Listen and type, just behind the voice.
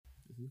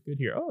good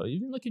here. Oh,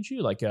 even look at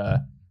you, like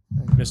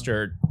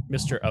Mr.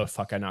 Oh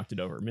fuck, I knocked it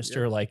over.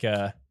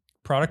 Mr.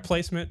 Product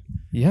placement.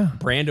 Yeah.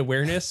 Brand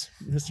awareness,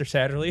 Mr.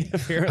 Satterley.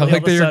 Apparently, I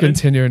like that you're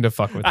continuing to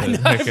fuck with it. I'm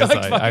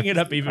fucking it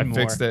up even more.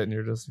 I fixed it and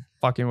you're just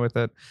fucking with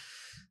it.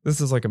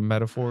 This is like a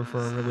metaphor for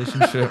a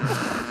relationship.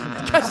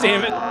 God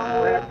damn it.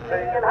 We're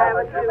singing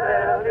Hampshire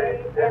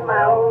melody in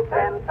my old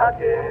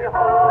Kentucky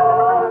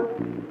home.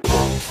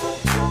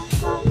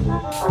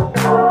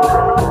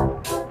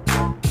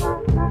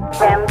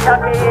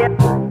 Kentucky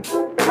home.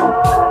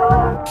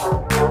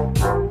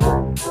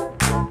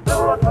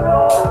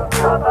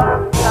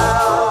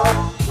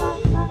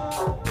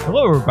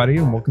 Hello, everybody,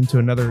 and welcome to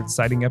another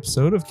exciting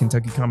episode of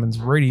Kentucky Commons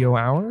Radio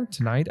Hour.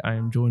 Tonight, I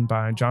am joined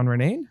by John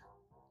Renane.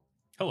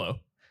 Hello.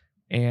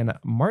 And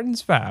Martin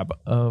Svab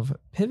of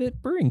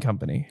Pivot Brewing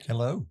Company.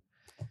 Hello.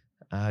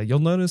 You'll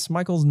notice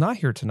Michael's not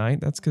here tonight.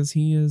 That's because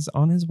he is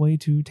on his way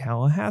to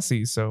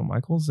Tallahassee. So,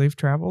 Michael, safe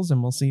travels,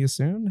 and we'll see you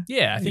soon.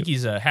 Yeah, I think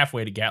he's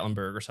halfway to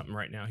Gatlinburg or something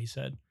right now, he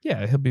said.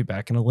 Yeah, he'll be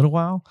back in a little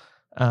while.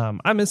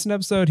 I missed an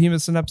episode. He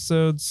missed an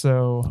episode.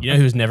 So, you know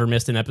who's never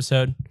missed an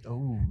episode?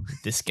 Oh,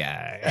 This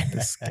guy.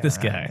 This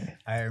guy.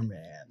 Iron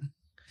Man.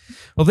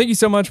 Well, thank you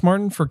so much,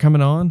 Martin, for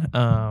coming on.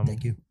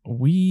 Thank you.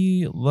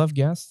 We love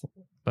guests,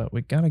 but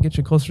we got to get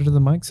you closer to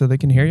the mic so they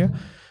can hear you.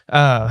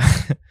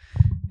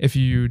 If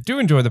you do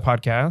enjoy the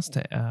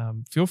podcast,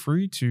 feel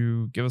free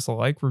to give us a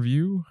like,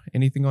 review,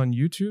 anything on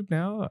YouTube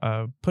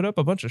now. Put up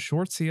a bunch of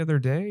shorts the other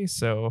day.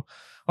 So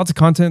lots of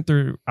content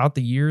throughout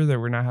the year that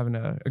we're now having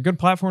a good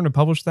platform to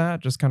publish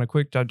that. Just kind of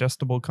quick,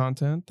 digestible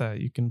content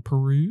that you can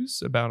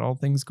peruse about all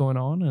things going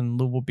on in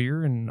Louisville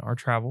beer and our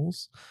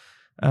travels.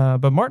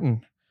 But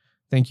Martin,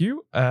 thank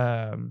you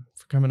for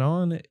coming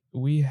on.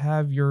 We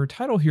have your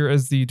title here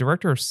as the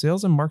Director of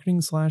Sales and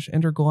Marketing /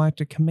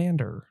 Intergalactic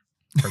Commander.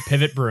 For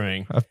Pivot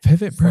Brewing. Of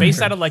Pivot Brewing.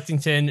 Based out of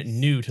Lexington,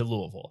 new to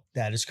Louisville.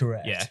 That is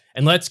correct. Yeah.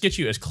 And let's get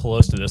you as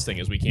close to this thing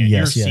as we can. Yes, Your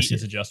yes, seat yes.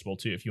 is adjustable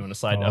too if you want to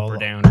slide up or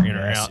down or in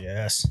or out.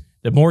 Yes.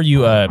 The more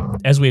you,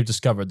 as we have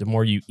discovered, the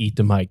more you eat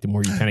the mic, the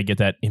more you kind of get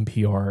that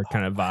NPR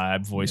kind of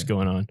vibe voice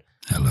going on.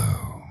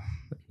 Hello.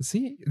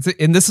 See,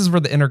 and this is where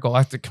the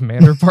Intergalactic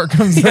Commander part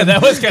comes in. Yeah,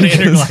 that was kind of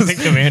Intergalactic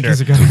Commander.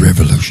 The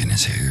revolution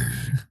is here.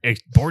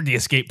 Board the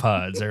escape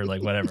pods or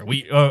like whatever.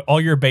 We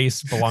all your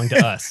base belong to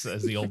us,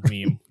 as the old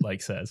meme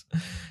like says.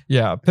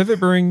 Yeah, Pivot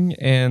Brewing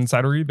and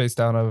Cidery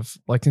based out of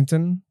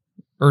Lexington,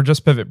 or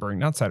just Pivot Brewing,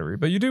 not Cidery,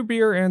 but you do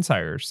beer and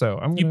cider. So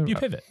You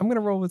pivot. I'm gonna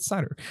roll with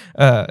cider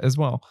as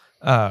well.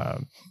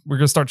 We're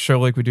gonna start the show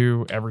like we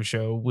do every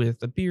show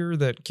with a beer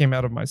that came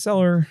out of my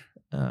cellar.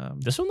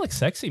 This one looks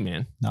sexy,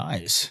 man.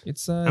 Nice.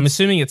 It's I'm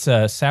assuming it's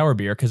a sour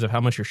beer because of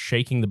how much you're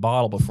shaking the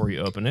bottle before you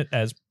open it,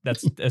 as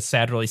that's a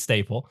Satterley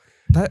staple.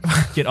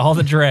 Get all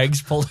the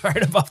dregs pulled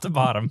right up off the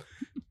bottom.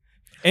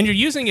 And you're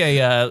using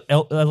a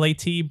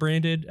LAT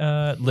branded,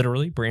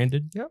 literally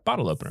branded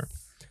bottle opener.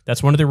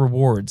 That's one of the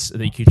rewards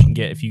that you can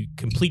get if you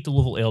complete the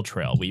Louisville Ale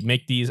Trail. We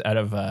make these out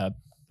of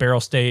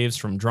barrel staves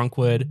from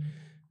Drunkwood,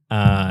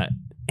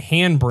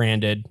 hand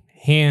branded,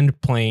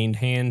 hand planed,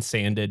 hand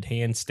sanded,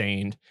 hand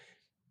stained.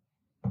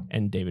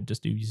 And David,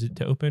 just do use it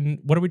to open.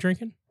 What are we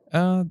drinking?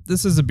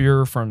 This is a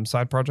beer from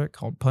Side Project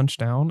called Punch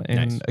Down.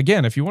 And Nice.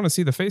 again, if you want to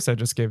see the face I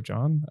just gave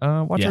John,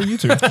 watch our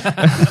YouTube.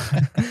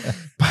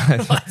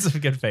 But Lots of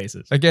good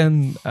faces.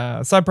 again,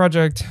 Side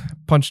Project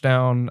Punch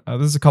Down.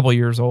 This is a couple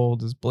years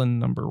old. This is blend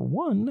number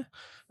 1.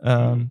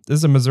 This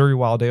is a Missouri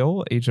Wild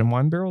Ale aged in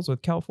wine barrels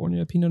with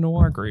California Pinot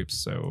Noir grapes.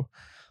 So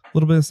a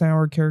little bit of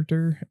sour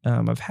character.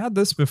 I've had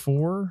this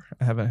before.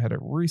 I haven't had it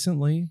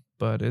recently,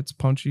 but it's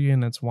punchy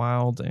and it's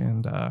wild.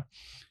 And I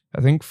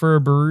think for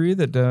a brewery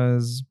that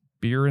does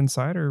beer and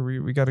cider,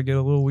 we got to get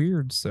a little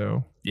weird.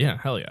 So Yeah,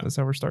 hell yeah. that's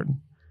how we're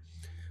starting.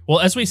 Well,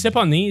 as we sip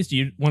on these, do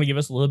you want to give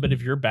us a little bit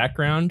of your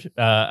background?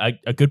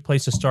 A good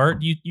place to start.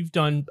 You've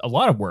done a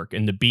lot of work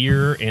in the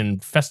beer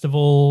and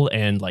festival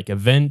and like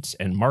event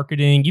and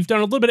marketing. You've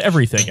done a little bit of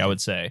everything, I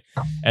would say,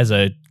 as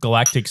a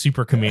galactic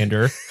super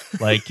commander,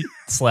 like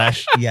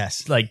slash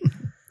Yes. like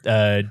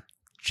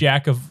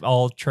jack of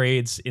all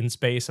trades in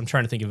space. I'm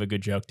trying to think of a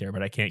good joke there,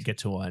 but I can't get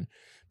to one.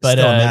 But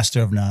Still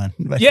master of none.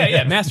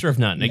 yeah, master of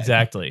none,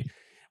 exactly.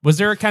 Was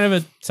there kind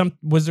of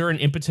was there an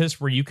impetus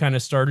where you kind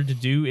of started to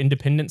do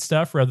independent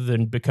stuff rather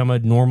than become a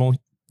normal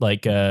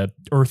like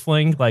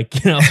earthling?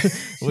 Like, you know,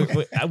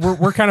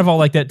 we're kind of all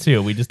like that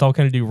too. We just all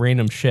kind of do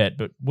random shit.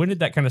 But when did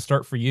that kind of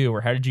start for you,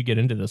 or how did you get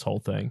into this whole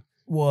thing?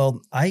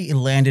 Well, I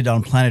landed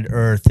on planet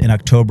Earth in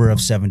October of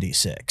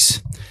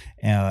 '76,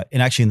 and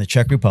actually in the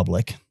Czech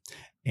Republic.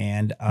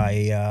 And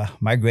I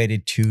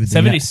migrated to the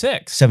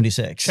 76.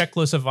 76.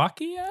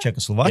 Czechoslovakia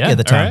Czechoslovakia at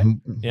the time.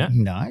 Right. Yeah.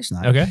 Nice.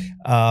 Okay.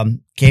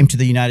 Came to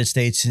the United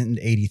States in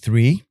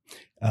 '83.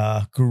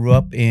 Grew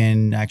up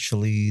in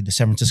actually the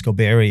San Francisco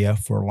Bay Area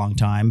for a long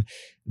time.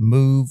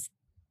 Moved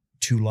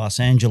to Los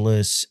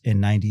Angeles in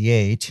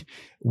 '98,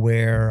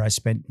 where I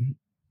spent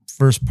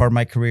first part of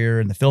my career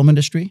in the film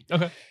industry.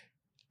 Okay.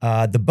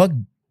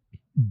 The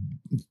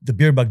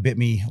beer bug bit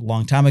me a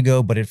long time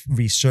ago, but it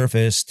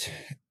resurfaced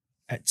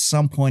at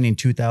some point in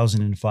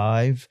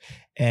 2005.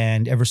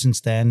 And ever since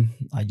then,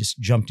 I just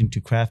jumped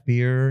into craft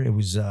beer. It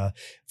was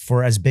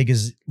for as big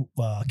as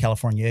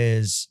California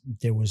is,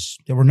 there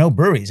were no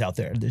breweries out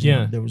there. It's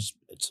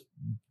a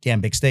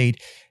damn big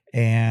state.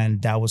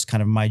 And that was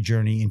kind of my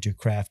journey into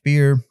craft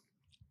beer.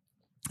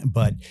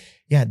 But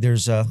yeah,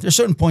 there's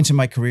certain points in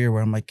my career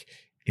where I'm like,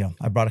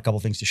 I brought a couple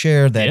things to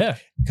share that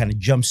kind of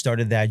jump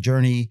started that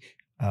journey.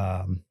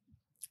 And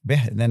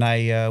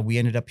then we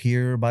ended up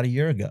here about a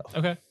year ago.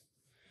 Okay.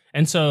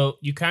 And so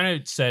you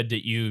kind of said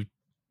that you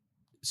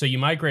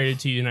migrated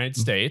to the United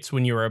States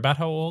when you were about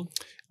how old?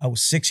 I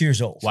was 6 years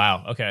old.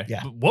 Wow. Okay.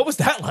 Yeah. What was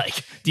that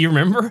like? Do you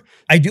remember?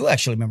 I do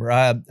actually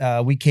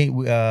remember. We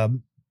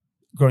came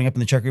growing up in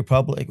the Czech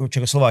Republic or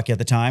Czechoslovakia at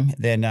the time.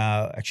 Then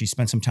actually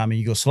spent some time in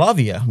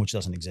Yugoslavia, which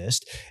doesn't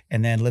exist,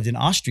 and then lived in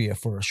Austria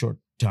for a short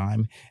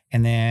time,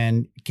 and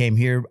then came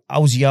here. I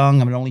was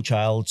young. I'm an only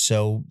child,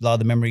 so a lot of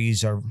the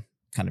memories are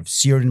kind of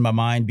seared in my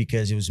mind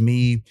because it was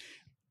me.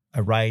 I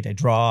write, I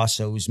draw.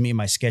 So it was me and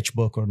my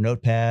sketchbook or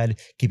notepad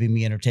keeping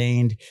me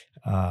entertained.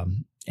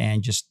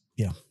 And just,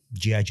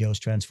 G.I. Joe's,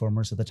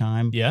 Transformers at the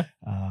time. Yeah.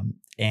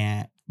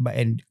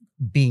 And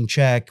being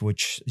Czech,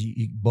 which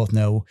you both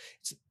know,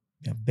 it's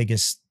the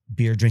biggest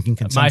beer drinking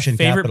consumption My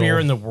favorite capital. beer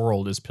in the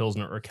world is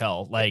Pilsner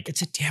Urquell. Like,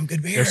 it's a damn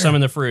good beer. There's some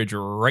in the fridge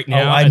right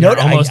now. I know.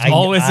 Almost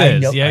always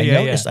is.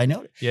 I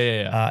noticed.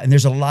 Yeah. And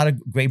there's a lot of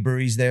great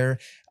breweries there.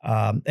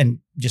 And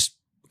just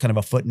kind of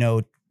a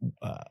footnote,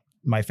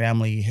 my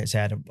family has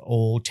had an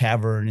old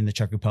tavern in the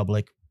Czech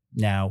Republic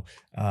now.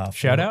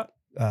 Shout out.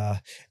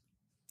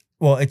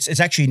 Well, it's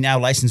actually now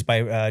licensed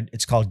by,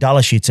 it's called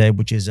Daleshice,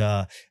 which is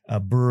a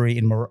brewery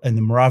in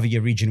the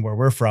Moravia region where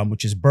we're from,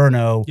 which is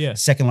Brno,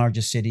 second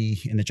largest city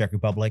in the Czech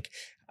Republic.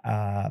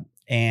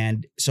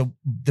 And so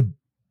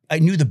I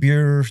knew the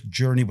beer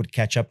journey would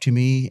catch up to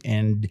me,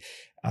 and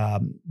a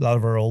lot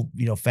of our old,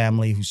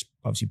 family who's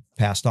obviously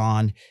passed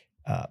on,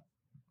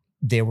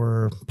 they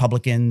were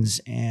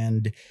publicans,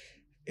 and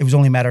it was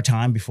only a matter of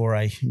time before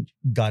I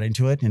got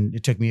into it. And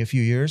it took me a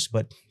few years,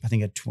 but I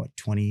think at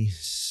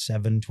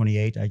 27,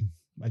 28,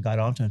 I got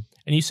onto it.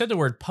 And you said the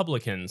word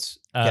publicans.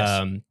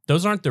 Yes.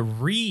 Those aren't the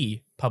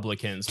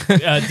republicans.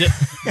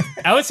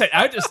 I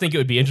would just think it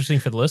would be interesting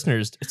for the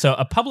listeners. So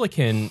a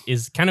publican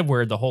is kind of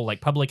where the whole like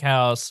public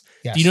house.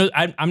 Yes. Do you know?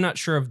 I'm not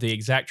sure of the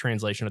exact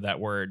translation of that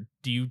word.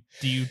 Do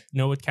you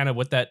know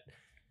what that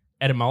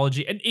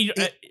etymology? And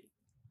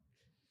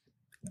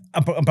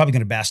I'm probably going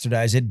to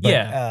bastardize it, but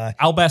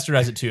I'll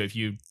bastardize it too if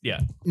you.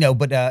 Yeah. No,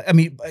 but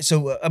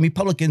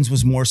publicans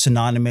was more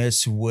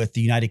synonymous with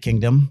the United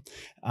Kingdom,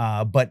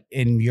 but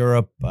in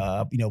Europe,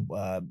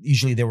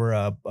 usually there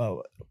were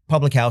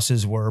public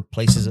houses were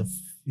places of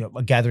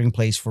a gathering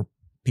place for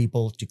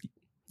people to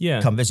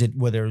come visit,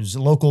 whether it was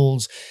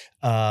locals.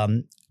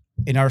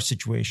 In our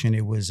situation,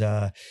 it was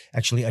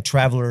actually a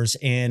traveler's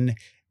inn.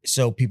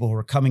 So people who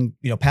were coming,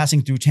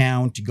 passing through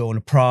town to go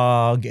into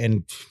Prague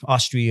and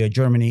Austria,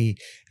 Germany.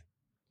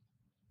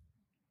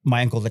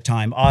 My uncle at the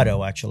time,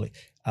 Otto, actually,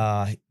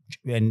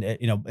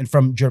 and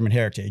from German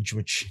heritage,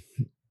 which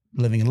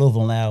living in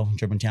Louisville now,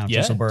 Germantown,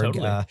 Cheselberg.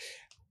 Totally.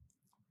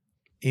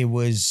 It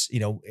was,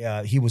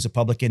 he was a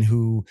publican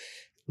who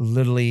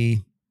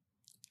literally,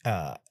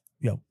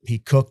 he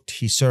cooked,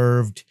 he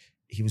served,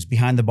 he was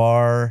behind the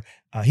bar.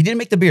 He didn't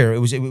make the beer.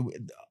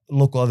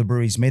 Local other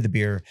breweries made the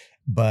beer,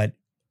 but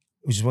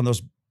it was just one of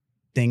those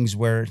things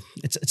where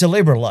it's a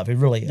labor of love. It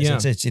really is. Yeah.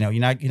 It's you're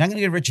not going to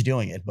get rich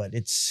doing it, but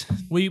it's.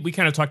 We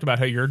kind of talked about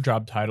how your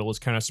job title is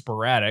kind of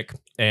sporadic,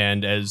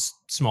 and as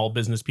small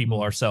business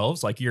people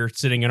ourselves, like you're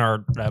sitting in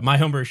our my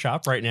homebrew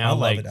shop right now.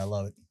 I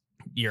love it.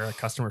 You're a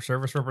customer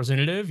service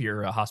representative.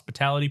 You're a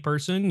hospitality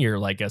person. You're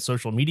like a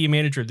social media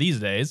manager these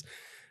days.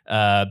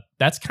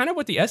 That's kind of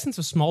what the essence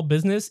of small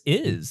business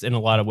is in a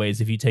lot of ways.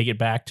 If you take it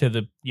back to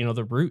the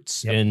the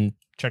roots in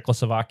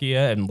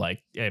Czechoslovakia and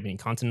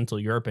continental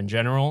Europe in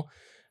general.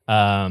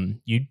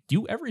 You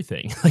do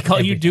everything. Like all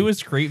you do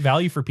is create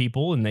value for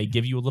people, and they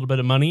give you a little bit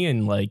of money,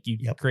 and like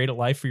you create a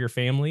life for your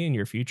family and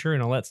your future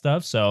and all that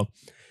stuff. So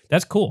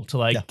that's cool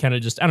to kind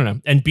of just, I don't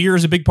know. And beer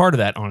is a big part of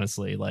that,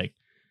 honestly. Like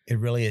it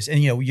really is.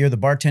 And you're the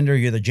bartender,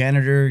 you're the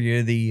janitor,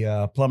 you're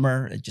the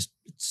plumber.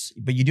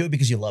 But you do it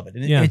because you love it,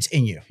 and it's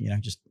in you.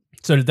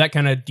 So did that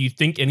do you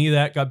think any of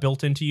that got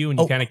built into you and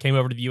you kind of came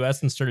over to the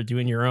US and started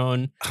doing your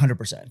own?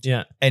 100%.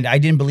 Yeah. And I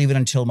didn't believe it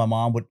until my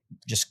mom would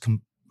just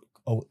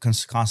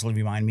constantly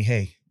remind me,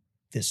 hey,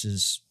 this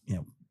is,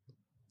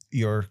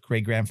 your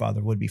great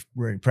grandfather would be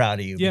very proud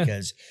of you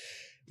because,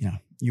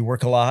 you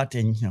work a lot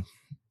and,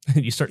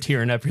 you start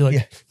tearing up. You're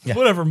like,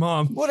 whatever,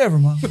 mom. Whatever,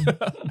 mom.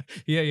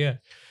 Yeah.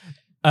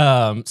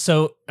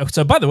 So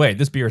by the way,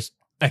 this beer is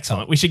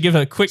excellent. We should give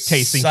a quick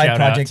tasting shout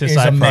out to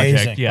Side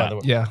Project. Yeah. By the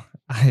way. Yeah.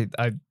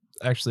 I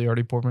actually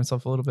already poured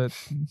myself a little bit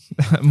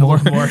more.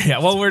 Yeah.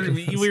 Well, we're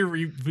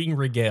being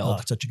regaled. Oh,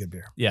 it's such a good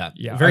beer. Yeah.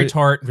 Very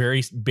tart,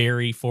 very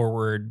berry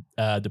forward.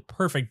 The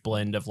perfect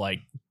blend of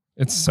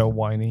it's so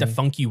winey. The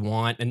funk you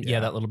want, and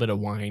that little bit of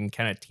wine,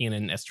 kind of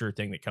tannin ester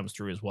thing that comes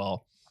through as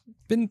well.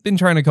 been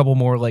trying a couple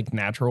more like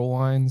natural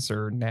wines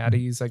or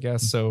natties, I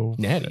guess. So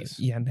Natties.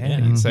 yeah,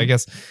 natties. Yeah.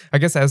 I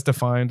guess as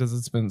defined as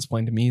it's been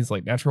explained to me is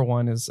like natural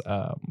wine is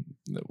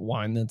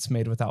wine that's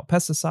made without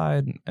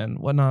pesticide and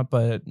whatnot,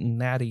 but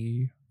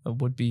natty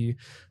would be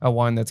a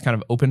wine that's kind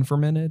of open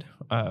fermented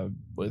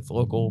with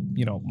local,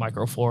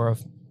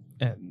 microflora,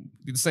 and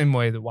the same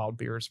way that wild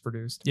beer is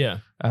produced. Yeah.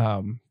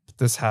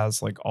 This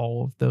has like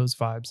all of those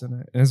vibes in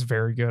it, and it's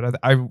very good.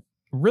 I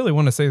really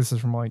want to say this is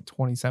from like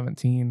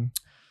 2017.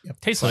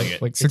 Tastes like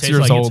it. Like It 6 tastes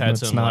years like old, had and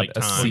it's some, not like,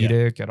 time.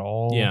 acidic at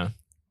all. Yeah.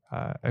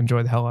 I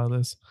enjoy the hell out of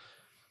this.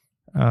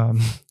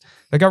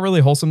 That got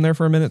really wholesome there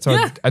for a minute. So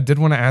Yeah. I did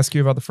want to ask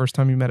you about the first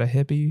time you met a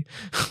hippie.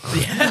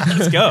 Yeah.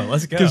 Let's go.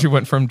 Let's go. Because you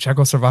went from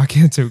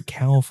Czechoslovakia to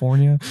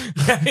California.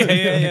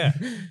 Yeah.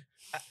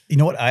 You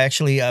know what? I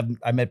actually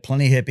I met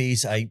plenty of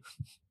hippies.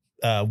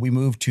 We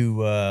moved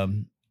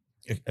to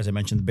as I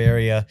mentioned, the Bay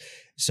Area.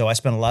 So I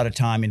spent a lot of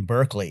time in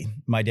Berkeley.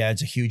 My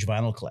dad's a huge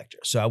vinyl collector,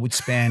 so I would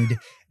spend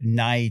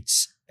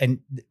nights, and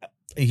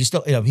he's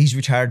still he's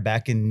retired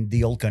back in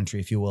the old country,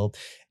 if you will.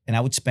 And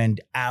I would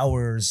spend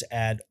hours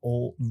at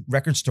old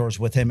record stores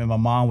with him, and my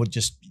mom would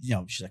just,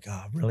 she's like,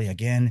 "Oh, really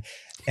again?"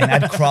 And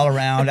I'd crawl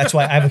around. That's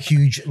why I have a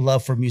huge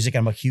love for music.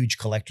 I'm a huge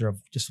collector of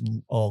just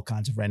all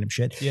kinds of random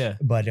shit. Yeah.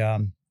 But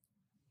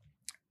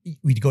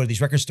we'd go to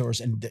these record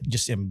stores and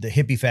just the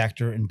hippie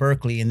factor in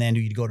Berkeley, and then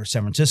you'd go to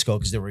San Francisco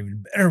because there were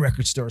even better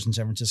record stores in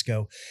San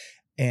Francisco.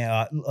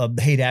 And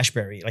the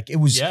Haight-Ashbury, like it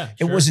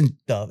wasn't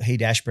the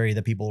Haight-Ashbury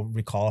that people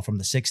recall from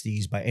the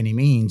 60s by any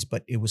means,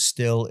 but it was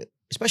still,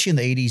 especially in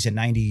the 80s and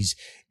 90s,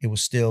 it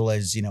was still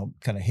as,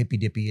 kind of hippy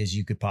dippy as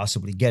you could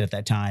possibly get at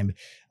that time.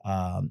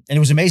 And it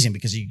was amazing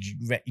because you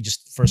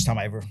just, first time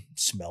I ever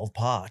smelled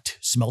pot,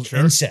 smelled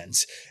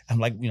incense. I'm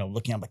like,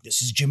 looking, I'm like,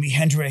 this is Jimi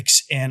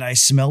Hendrix. And I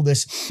smell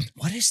this.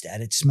 What is that?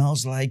 It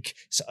smells like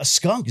a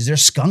skunk. Is there a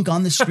skunk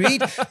on the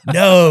street?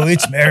 No,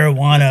 it's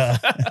marijuana.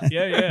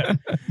 Yeah.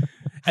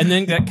 And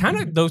then that kind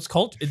of those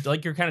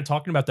like you're kind of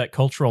talking about that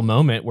cultural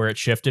moment where it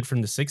shifted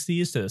from the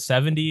 60s to the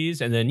 70s.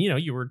 And then,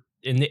 you were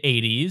in the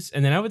 80s.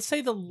 And then I would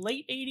say the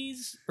late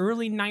 80s,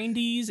 early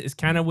 90s is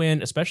kind of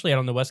when, especially out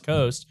on the West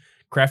Coast,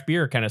 craft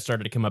beer kind of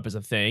started to come up as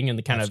a thing. And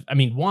the kind of,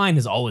 wine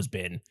has always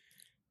been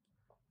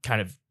kind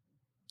of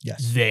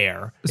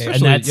there.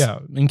 Especially,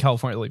 in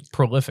California, like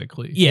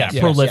prolifically.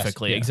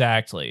 Prolifically, yes.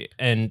 Exactly.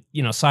 And,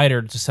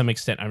 cider to some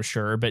extent, I'm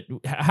sure. But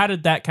how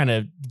did that kind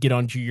of get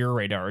onto your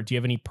radar? Do you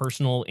have any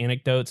personal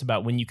anecdotes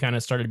about when you kind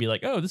of started to be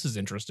like, oh, this is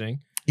interesting?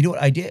 You know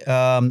what I did?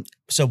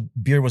 So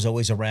beer was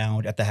always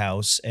around at the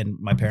house, and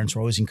my parents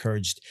were always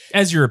encouraged.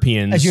 As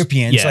Europeans.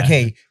 Like,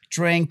 hey,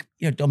 drink,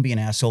 don't be an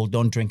asshole.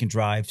 Don't drink and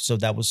drive. So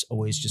that was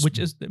always just... Which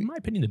is, in my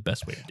opinion, the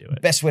best way to do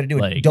it. Best way to do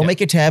it. Like, don't make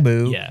it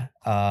taboo. Yeah.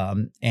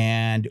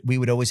 And we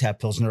would always have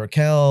Pilsner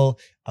Urquell,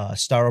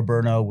 Staro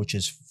Brno, which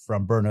is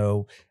from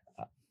Brno.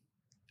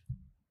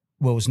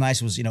 What was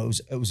nice was, it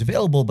was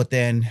available, but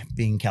then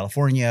being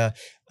California,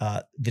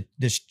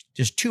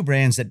 there's two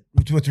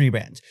or three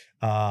brands.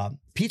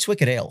 Pete's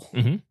Wicked Ale.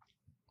 Mm-hmm.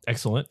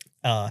 Excellent.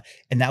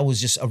 And that was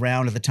just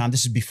around at the time.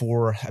 This is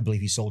before, I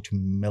believe he sold to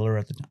Miller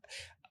at the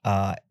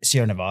time.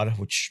 Sierra Nevada,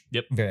 which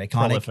very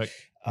iconic.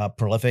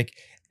 Prolific.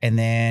 And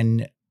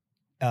then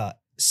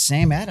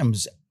Sam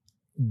Adams,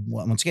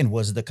 once again,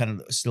 was the kind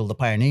of still the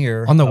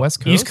pioneer on the West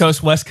Coast, East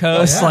Coast, West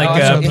Coast,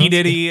 P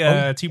Diddy,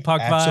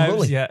 Tupac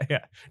absolutely. vibes,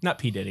 yeah, not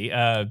P Diddy,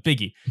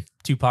 Biggie,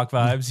 Tupac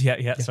vibes,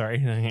 yeah. Sorry.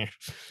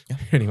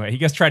 Anyway, you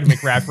guys tried to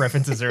make rap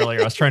references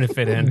earlier. I was trying to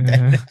fit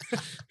in.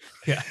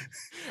 Yeah.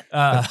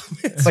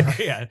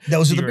 But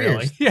those are the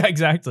beers. Yeah,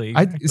 exactly.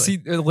 I see.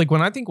 Like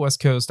when I think West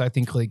Coast, I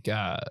think like,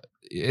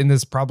 and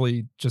this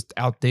probably just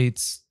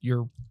outdates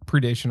your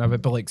predation of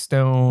it, but like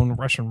Stone,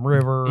 Russian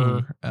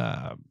River,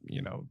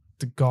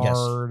 the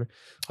Guard,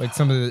 like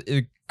some of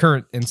the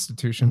current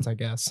institutions, I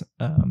guess.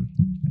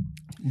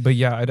 But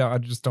yeah, I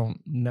just don't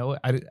know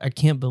it. I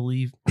can't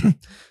believe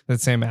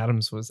that Sam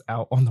Adams was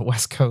out on the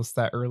West Coast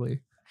that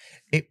early.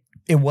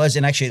 It was,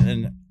 and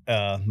actually,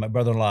 my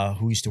brother-in-law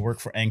who used to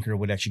work for Anchor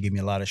would actually give me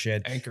a lot of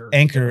shit.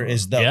 Anchor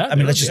is the.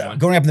 Let's just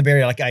growing up in the Bay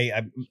Area. Like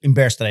I'm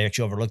embarrassed that I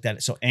actually overlooked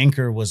that. So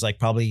Anchor was like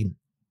probably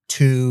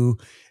two.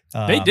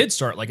 They did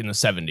start like in the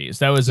 70s.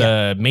 That was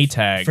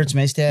Maytag. Fritz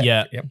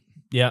Maytag.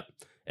 Yeah.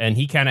 And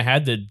he kind of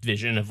had the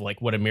vision of like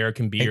what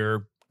American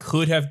beer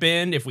could have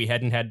been if we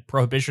hadn't had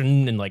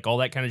prohibition and like all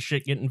that kind of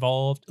shit get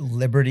involved.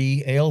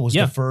 Liberty Ale was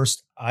the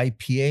first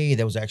IPA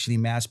that was actually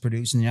mass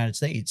produced in the United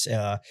States.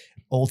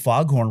 Old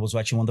Foghorn was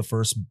actually one of the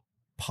first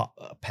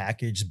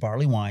packaged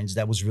barley wines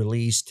that was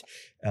released.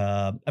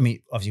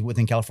 Obviously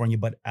within California,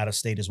 but out of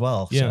state as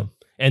well. Yeah. So.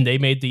 And they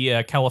made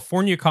the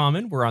California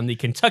Common. We're on the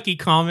Kentucky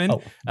Common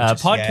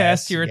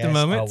podcast here at the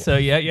moment. So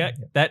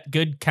that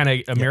good kind of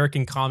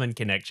American Common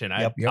connection.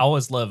 I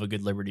always love a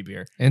good Liberty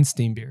beer and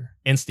steam beer.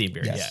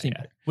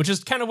 Yeah. Which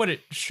is kind of what it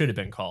should have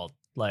been called.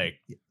 Like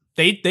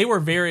they were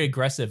very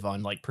aggressive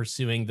on like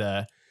pursuing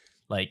the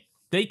like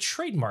they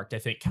trademarked, I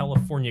think,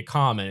 California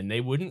Common, and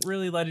they wouldn't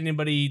really let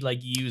anybody like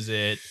use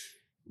it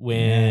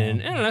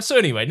when I don't know. So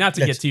anyway, not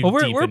to get too Well,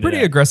 deep we're into pretty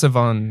that. aggressive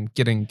on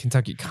getting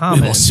Kentucky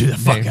Common. We will sue the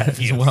fuck named out of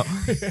as you.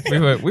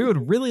 well. we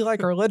would really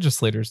like our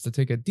legislators to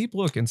take a deep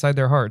look inside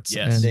their hearts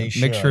Yes. and They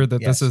make sure should, that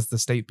this yes. is the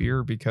state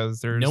beer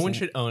because there's No one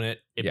should own it.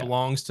 It Yeah.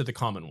 belongs to the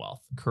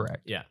Commonwealth.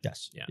 correct. Yeah.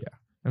 Yes.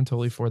 I'm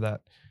totally for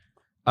that.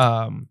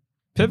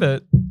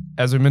 Pivot,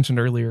 as we mentioned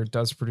earlier,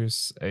 does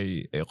produce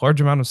a large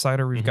amount of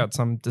cider. We've Mhm. got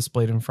some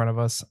displayed in front of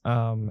us.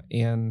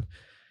 And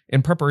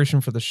in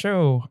preparation for the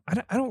show,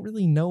 I don't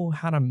really know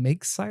how to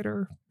make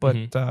cider, but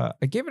I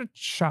gave it a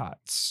shot.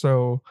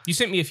 So You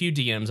sent me a few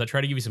DMs. I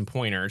tried to give you some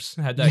pointers.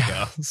 How'd that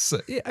go? So,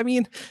 yeah, I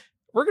mean,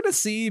 we're gonna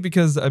see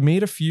because I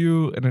made a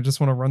few and I just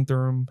want to run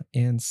through them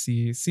and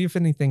see if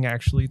anything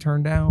actually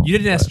turned out. You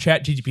didn't ask but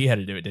ChatGPT how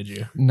to do it, did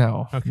you?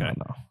 No. Okay.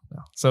 No.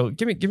 So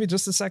give me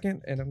just a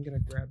second and I'm gonna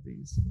grab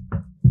these.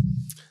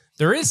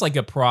 There is like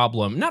a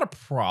problem. Not a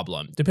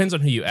problem. Depends on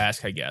who you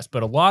ask, I guess.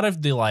 But a lot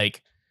of the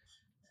like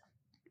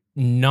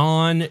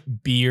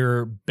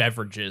non-beer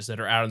beverages that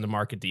are out in the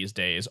market these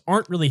days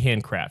aren't really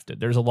handcrafted.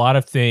 There's a lot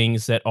of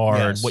things that are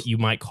Yes. what you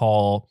might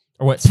call,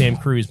 or what Sam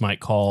Cruz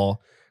might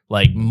call,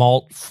 like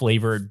malt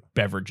flavored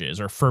beverages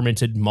or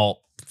fermented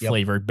malt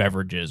flavored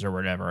beverages or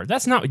whatever.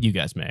 That's not what you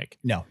guys make.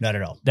 No, not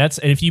at all. That's,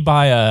 and if you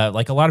buy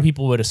like a lot of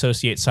people would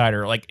associate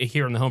cider, like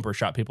here in the homebrew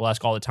shop, people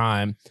ask all the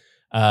time,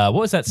 what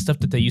was that stuff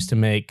that they used to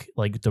make,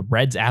 like the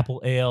Red's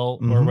Apple Ale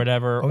or Mhm.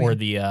 whatever, Oh, or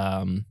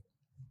yeah. the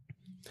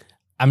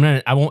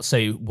I won't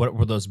say what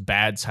were those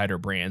bad cider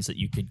brands that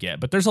you could get,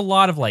 but there's a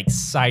lot of like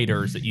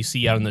ciders that you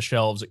see out on the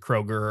shelves at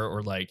Kroger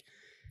or like,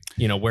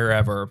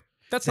 wherever.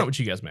 That's not what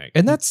you guys make.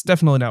 And that's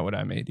definitely not what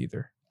I made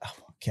either.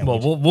 Can't Well,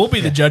 wait. we'll be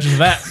the judge of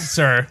that,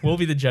 sir. We'll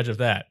be the judge of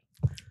that.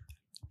 Do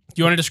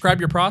you want to describe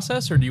your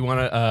process, or do you want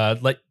to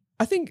let?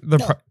 I think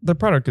the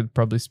product could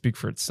probably speak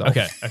for itself.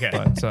 Okay.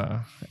 But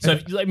So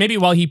like maybe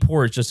while he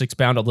pours, just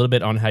expound a little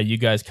bit on how you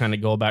guys kind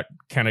of go about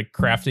kind of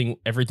crafting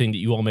everything that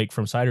you all make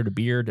from cider to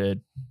beer to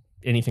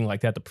anything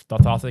like that. The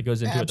thought that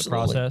goes into it, the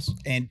Absolutely. process.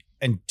 And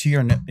to your,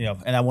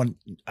 and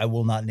I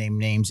will not name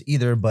names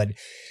either, but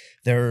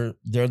they're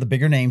the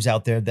bigger names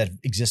out there that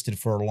existed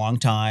for a long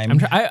time.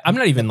 I'm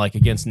not even like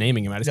against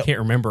naming them. I just No. can't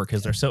remember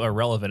because they're so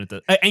irrelevant. At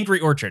the Angry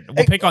Orchard.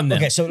 We'll pick on them.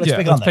 Okay, so let's Yeah,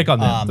 pick let's on pick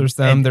them. on them. there's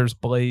them. and There's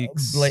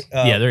Blake's.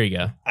 Yeah, there you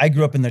go. I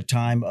grew up in the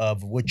time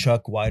of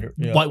Woodchuck, Wider.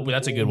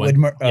 That's a good one.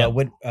 Widmer,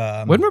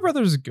 Yeah. Widmer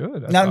Brothers is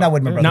good. I No, thought. not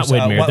Widmer Yeah. Not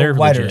Brothers. Widmer. They're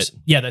Widers. legit.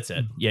 Yeah, that's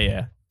it.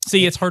 Yeah.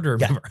 See, it's hard to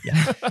Yeah, remember.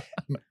 yeah.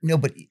 No,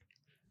 but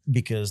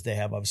because they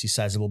have obviously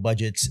sizable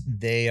budgets,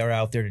 they are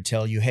out there to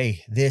tell you,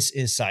 hey, this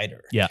is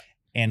cider. Yeah.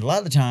 And a lot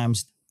of the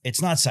times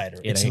it's not cider.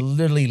 It It's ain't.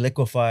 literally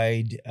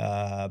liquefied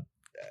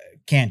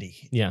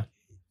candy. Yeah.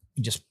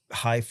 Just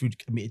high fruit.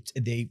 I mean,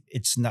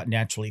 it's not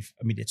naturally.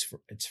 I mean,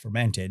 it's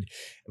fermented,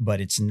 but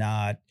it's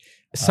not.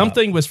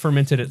 Something was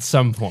fermented at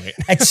some point.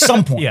 At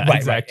some point, Yeah, right,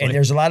 exactly. right. And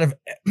there's a lot of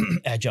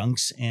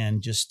adjuncts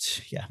and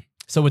just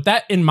So with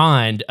that in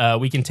mind,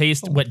 we can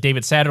taste what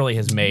David Satterley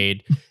has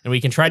made, and we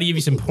can try to give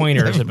you some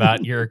pointers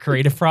about your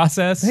creative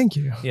process. Thank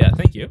you. Yeah,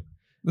 thank you.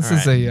 This All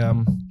is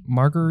a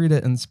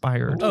margarita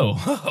inspired.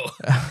 Oh,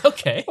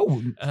 okay.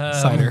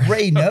 Cider.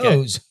 Ray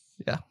knows.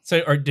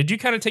 So, did you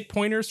kind of take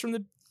pointers from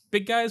the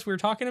big guys we were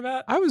talking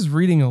about? I was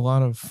reading a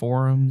lot of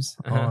forums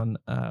Uh-huh.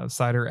 on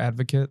Cider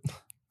Advocate.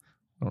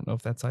 I don't know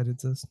if that site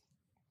exists.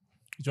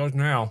 Judge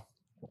now.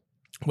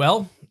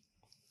 Well,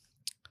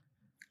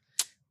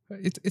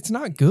 It's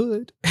not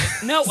good.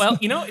 no. Well,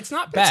 it's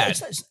not bad.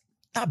 It's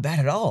not bad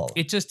at all.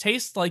 It just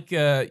tastes like you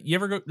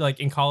ever go like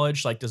in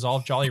college, like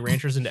dissolve Jolly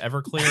Ranchers into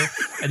Everclear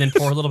and then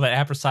pour a little bit of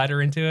apple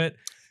cider into it.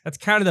 That's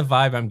kind of the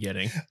vibe I'm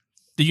getting.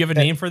 Do you have a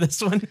name for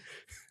this one?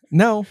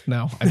 No,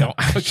 I don't.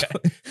 Okay.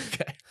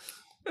 Okay.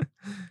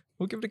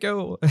 We'll give it a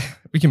go.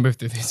 We can move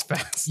through these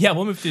fast. Yeah,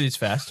 we'll move through these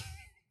fast.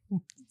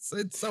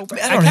 It's so I,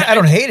 bad. mean, I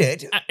don't hate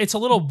it. It's a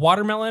little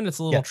watermelon. It's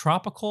a little Yeah.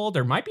 tropical.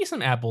 There might be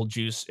some apple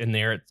juice in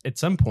there at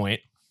some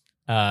point.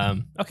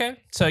 Okay,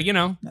 so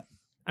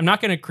I'm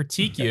not going to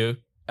critique you.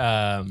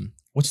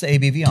 What's the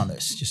ABV on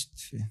this?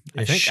 Just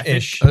I think-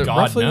 ish. God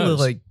roughly knows.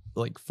 like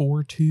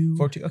 4.2.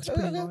 4.2. It's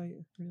Okay. pretty light.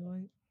 Pretty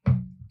light.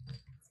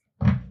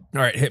 All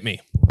right, hit me.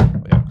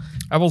 Yeah.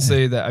 I will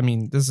say that, I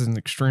mean, this is an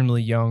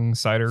extremely young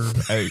cider.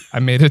 I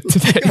made it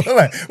today.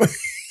 Wait.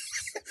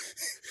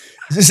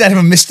 Is this out of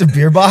a Mr.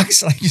 Beer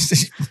box? Like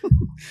it's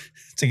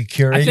like a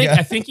Keurig.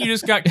 I think you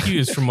just got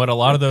cues from what a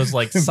lot of those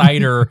like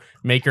cider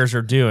makers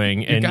are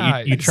doing, and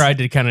you guys. tried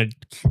to kind of.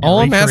 All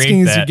I'm asking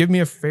is you that. give me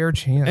a fair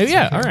chance. Oh,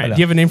 yeah, all right. Do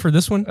you have a name for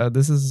this one?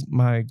 This is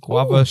my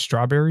guava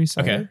strawberry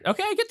cider.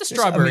 Okay, I get the I mean,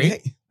 strawberry.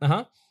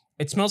 hey,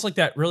 It smells like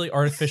that really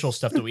artificial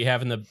stuff that we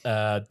have in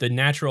the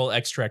natural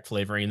extract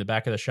flavoring in the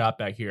back of the shop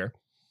back here.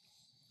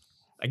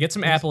 I get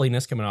some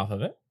appleiness coming off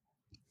of it.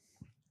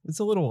 It's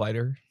a little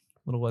lighter,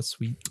 a little less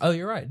sweet. Oh,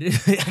 you're right.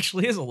 It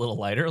actually is a little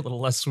lighter, a little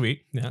less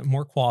sweet, yeah,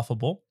 more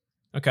quaffable.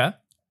 Okay,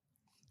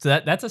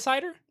 so that's a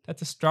cider.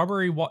 That's a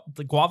strawberry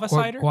the guava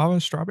cider. Guava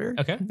strawberry.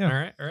 Okay,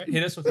 Yeah. all right.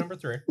 Hit us with number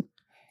 3.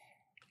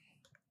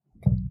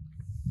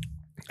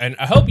 And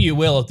I hope you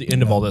will, at the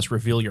end of all this,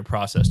 reveal your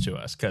process to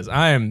us, because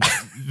I am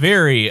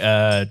very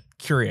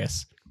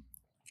curious.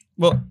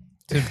 Well,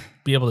 to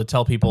be able to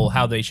tell people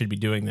how they should be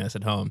doing this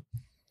at home.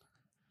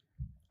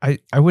 I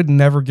would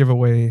never give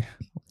away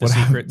The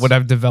secrets. what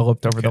I've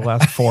developed over the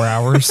last 4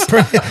 hours,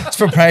 It's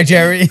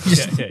proprietary.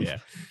 Yeah.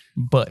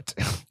 but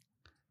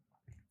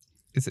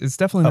it's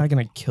definitely not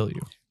going to kill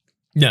you.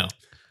 No.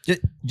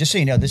 Just so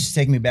you know, this is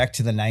taking me back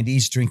to the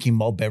 90s, drinking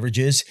malt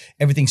beverages.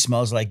 Everything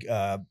smells like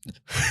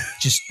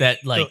just That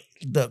like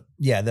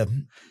Yeah.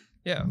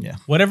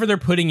 whatever they're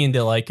putting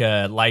into like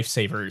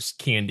Lifesavers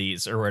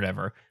candies or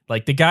whatever.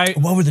 Like the guy.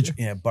 what were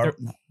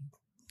the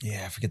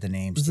I forget the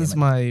names. This damn is it.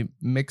 my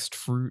mixed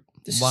fruit,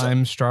 This is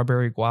lime,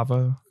 strawberry,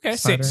 guava. Okay,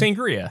 cider.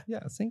 sangria.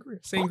 Yeah,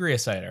 sangria. Sangria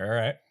cider. All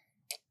right.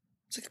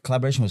 It's like a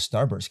collaboration with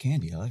Starburst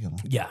candy. I like it.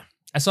 Yeah.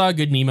 I saw a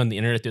good meme on the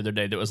internet the other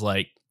day that was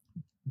like,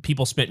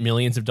 people spent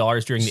millions of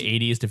dollars during the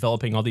 80s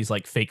developing all these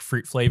like fake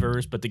fruit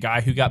flavors, but the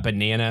guy who got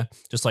banana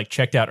just like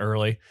checked out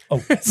early.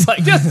 Oh. It's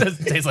like, this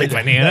doesn't taste like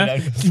banana.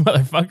 No.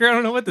 Motherfucker, I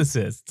don't know what this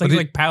is. It's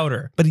like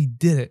powder. But he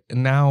did it,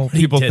 and now He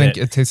people did think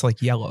it. it tastes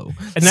like yellow.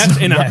 And that's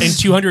in Yes.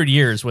 200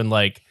 years when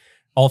like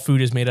all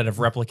food is made out of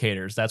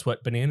replicators. That's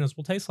what bananas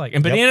will taste like.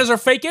 And Yep. bananas are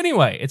fake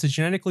anyway. It's a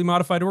genetically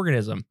modified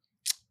organism.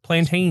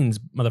 Plantains,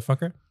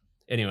 motherfucker.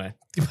 Anyway,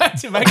 back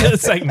to the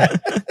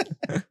segment.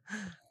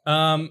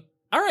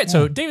 All right,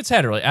 so David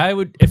Satterley, I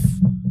would, if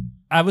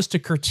I was to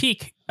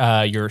critique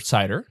your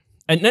cider,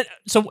 and then,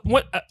 so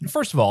what?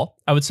 First of all,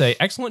 I would say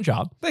excellent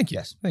job. Thank you.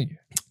 Yes. Thank you.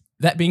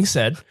 That being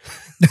said,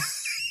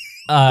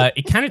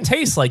 it kind of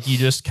tastes like you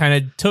just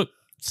kind of took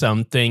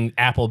something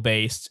apple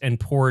based and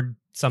poured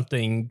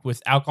something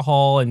with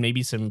alcohol and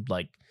maybe some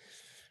like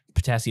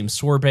potassium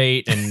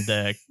sorbate and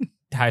the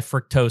high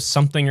fructose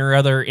something or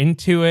other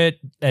into it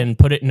and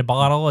put it in a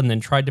bottle and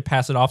then tried to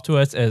pass it off to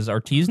us as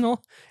artisanal.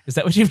 Is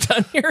that what you've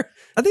done here?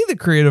 I think the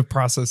creative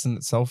process in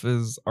itself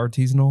is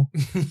artisanal.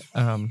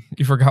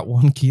 You forgot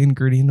one key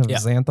ingredient of Yeah.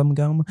 xanthan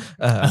gum.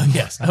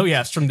 Yes. Oh, yeah.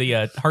 It's from the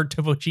hard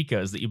Topo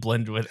Chicos that you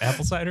blend with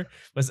apple cider.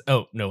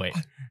 Oh, no, wait.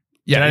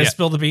 Did I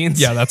spill the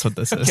beans? Yeah, that's what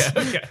this is.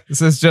 Okay.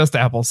 This is just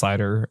apple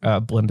cider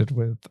blended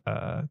with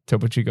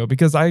Topo Chico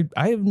because I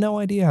have no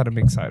idea how to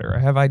make cider. I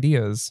have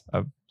ideas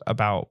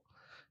about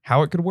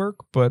how it could work,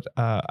 but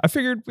I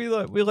figured we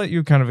let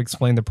you kind of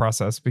explain the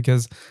process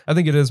because I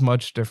think it is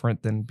much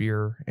different than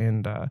beer,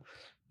 and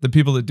the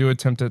people that do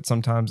attempt it,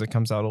 sometimes it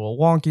comes out a little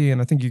wonky,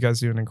 and I think you guys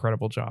do an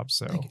incredible job.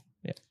 So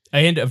yeah.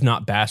 And of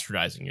not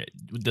bastardizing it.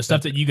 The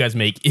stuff that you guys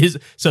make is...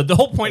 So the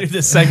whole point of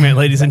this segment,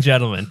 ladies and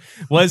gentlemen,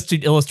 was to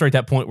illustrate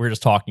that point we were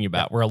just talking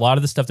about, where a lot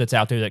of the stuff that's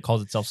out there that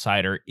calls itself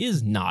cider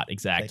is not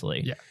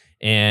exactly. Yeah.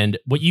 And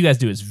what you guys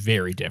do is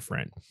very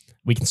different.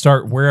 We can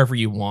start wherever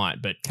you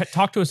want, but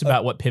talk to us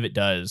about what Pivot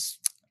does.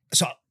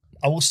 So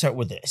I will start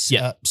with this.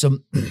 Yeah. So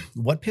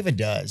what Pivot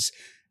does,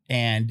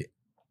 and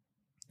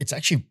it's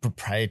actually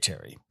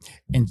proprietary,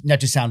 and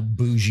not to sound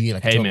bougie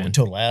like Hey, a man.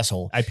 total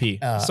asshole. IP.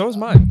 So is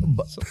mine.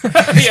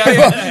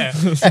 yeah.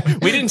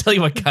 We didn't tell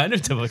you what kind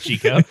of Topo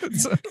Chico.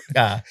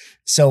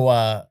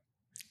 So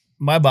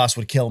my boss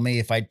would kill me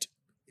if I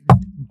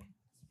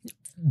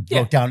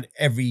broke down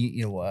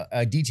every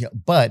detail,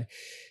 but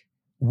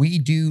we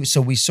do.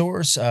 So we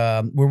source.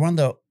 We're one of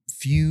the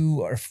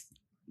few, or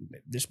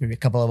there's maybe a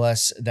couple of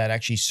us that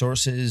actually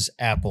sources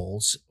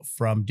apples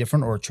from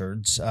different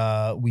orchards.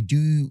 We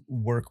do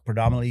work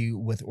predominantly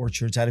with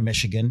orchards out of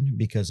Michigan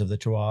because of the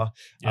terroir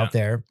out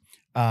there.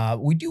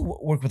 We do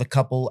work with a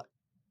couple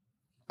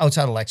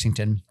outside of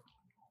Lexington,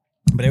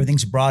 but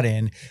everything's brought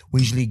in.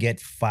 We usually get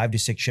 5 to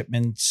 6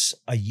 shipments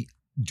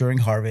during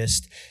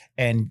harvest,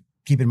 and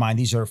keep in mind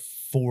these are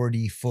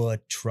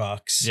 40-foot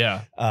trucks.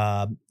 Yeah.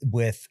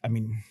 With,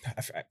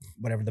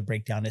 whatever the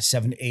breakdown is,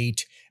 7,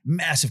 8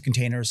 massive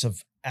containers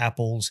of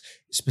apples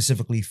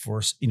specifically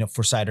for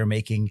cider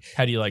making.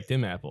 How do you like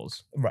them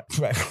apples? Right.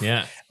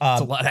 Yeah.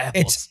 It's a lot of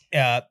apples.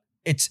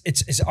 It's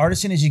as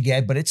artisan as you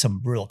get, but it's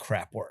some real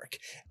crap work.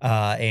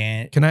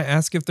 And Can I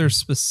ask if there's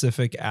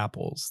specific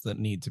apples that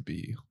need to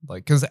be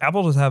like, because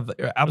apples like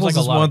is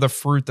a lot one of- of the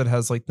fruit that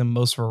has like the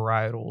most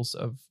varietals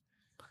of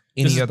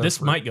any other This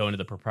fruit. might go into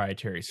the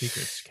proprietary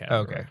secrets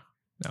category. Okay.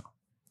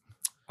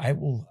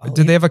 I'll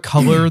Do they have a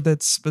color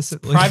that's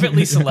specifically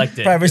Privately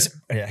selected. Yeah,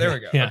 There we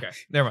go. Yeah. Okay.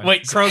 Never mind.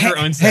 Wait, Kroger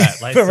owns Hey, that.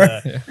 Like,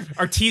 yeah.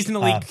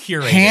 artisanally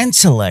curated. hand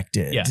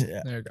selected. Yeah.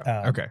 There you go.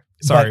 Okay.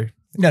 Sorry.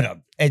 No.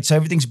 And so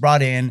everything's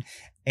brought in,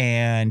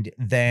 and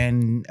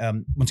then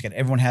once again,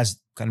 everyone has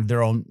kind of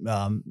their own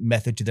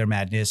method to their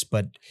madness.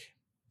 But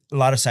a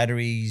lot of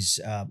cideries,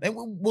 and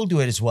we'll do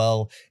it as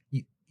well.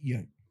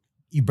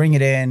 You bring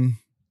it in,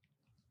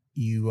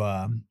 you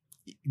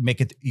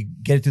make it, you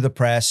get it through the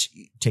press,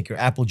 you take your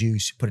apple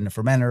juice, put it in a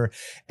fermenter,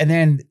 and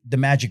then the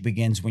magic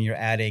begins when you're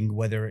adding,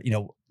 whether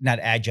not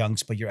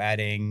adjuncts, but you're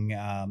adding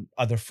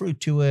other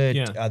fruit to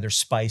it, other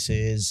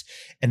spices,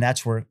 and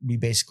that's where we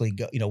basically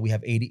go. We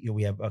have 80,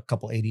 we have a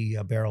couple 80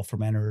 barrel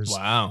fermenters.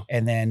 Wow.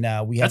 And then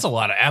we have That's a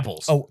lot of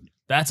apples. Oh,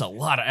 that's a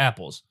lot of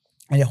apples.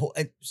 and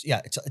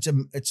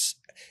it's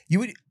you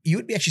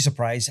would be actually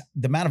surprised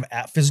the amount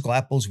of physical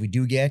apples we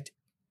do get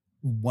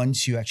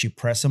once you actually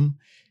press them.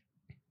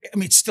 I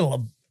mean, it's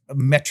still a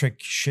metric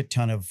shit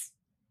ton of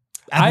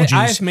apple juice.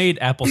 I've made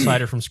apple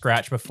cider from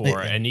scratch before,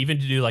 Yeah. and even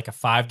to do like a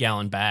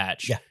 5-gallon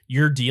batch, Yeah.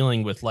 you're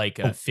dealing with like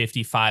a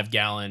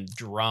 55-gallon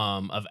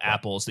drum of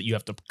apples that you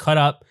have to cut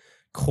up,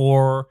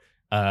 core,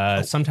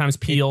 sometimes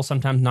peel,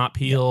 sometimes not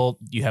peel.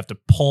 You have to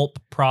pulp,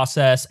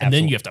 process, and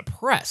then you have to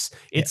press.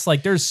 It's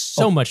like there's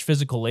so much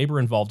physical labor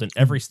involved in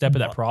every step of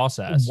that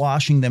process.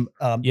 Washing them.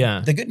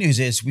 Yeah. The good news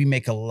is we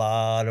make a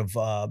lot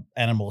of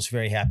animals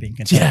very happy in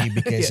Kentucky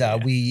because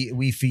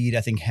we feed,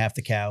 I think, half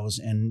the cows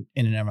in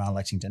and around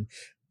Lexington.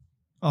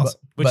 Awesome.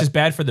 Which is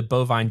bad for the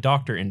bovine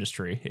doctor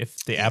industry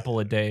if the apple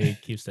a day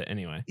keeps it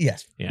anyway.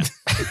 Yes. Yeah.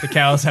 The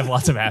cows have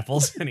lots of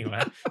apples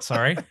anyway.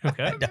 Sorry.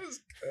 Okay. That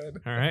was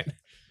good. All right.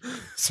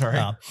 Sorry.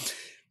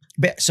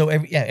 But so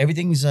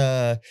everything's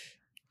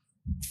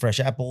fresh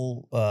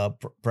apple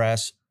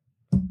press,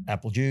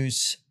 apple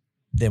juice.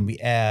 Then we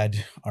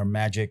add our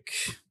magic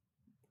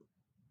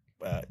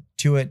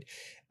to it.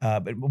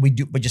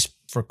 But just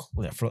for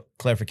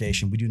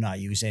clarification, we do not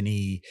use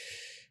any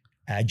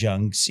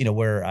adjuncts.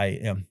 Where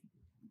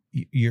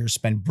years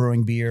spent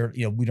brewing beer,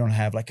 we don't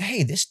have like,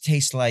 hey, this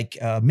tastes like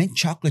mint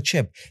chocolate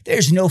chip.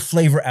 There's no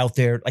flavor out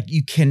there. Like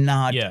you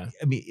cannot. Yeah.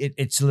 I mean,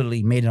 it's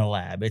literally made in a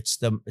lab. It's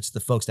the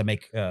folks that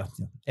make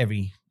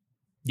every.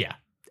 Yeah.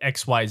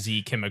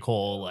 XYZ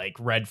chemical, like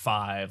Red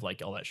 5,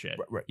 like all that shit.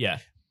 Right. Yeah.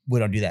 We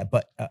don't do that,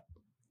 but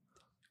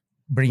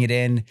bring it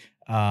in.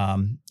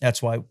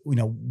 That's why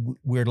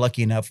we're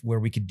lucky enough where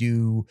we could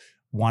do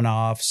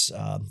one-offs,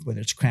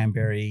 whether it's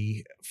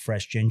cranberry,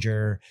 fresh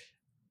ginger,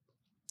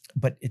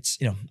 but it's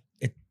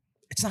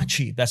it's not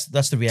cheap. That's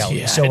the reality.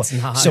 Yeah, So it's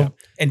not.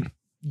 And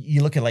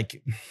you look at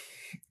like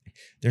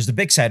there's the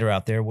big cider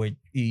out there where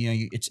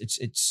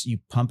it's you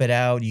pump it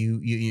out,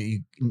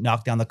 you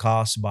knock down the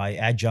costs by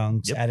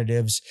adjuncts,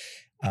 additives.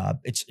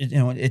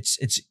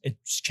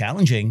 It's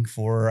challenging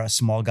for a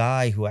small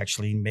guy who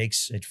actually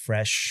makes it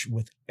fresh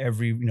with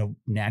every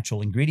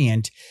natural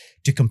ingredient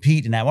to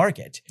compete in that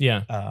market.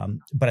 Yeah.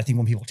 But I think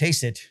when people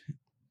taste it,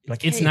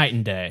 like It's hey, night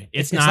and day.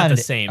 It's not not the a-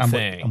 same I'm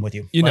thing. I'm with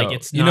you.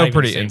 It's not even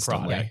pretty the same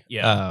instantly. product.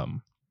 Yeah.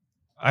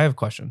 I have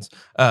questions.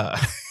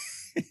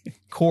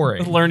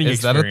 Coring. Learning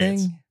is that a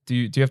experience. thing? Do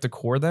you have to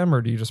core them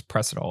or do you just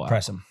press it all out?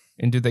 Press them.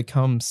 And do they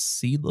come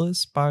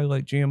seedless by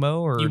like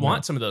GMO or You no?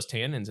 want some of those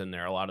tannins in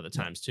there a lot of the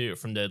times too,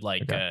 from the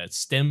Okay.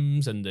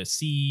 stems and the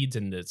seeds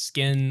and the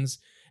skins.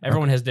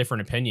 Everyone has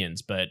different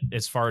opinions, but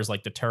as far as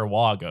like the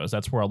terroir goes,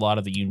 that's where a lot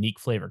of the unique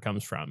flavor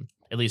comes from.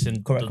 At least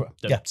in Correct, the correct.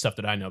 Yeah. stuff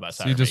that I know about So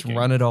cider you just making.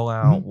 run it all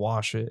out, Mhm.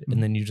 wash it,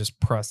 and then you just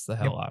press the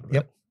hell out of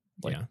Yep. it.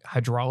 Like Yeah.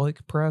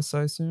 hydraulic press,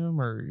 I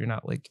assume, or you're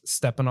not like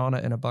stepping on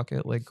it in a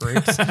bucket like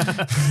grapes.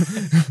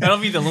 That'll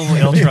be the little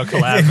intro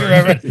collab.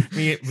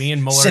 Remember? me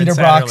and Muller Cinder and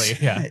blocks.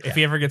 Satterley. Yeah. If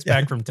he ever gets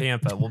back from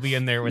Tampa, we'll be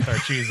in there with our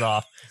shoes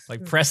off,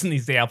 like pressing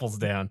these apples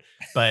down.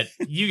 But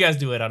you guys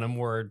do it on a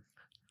more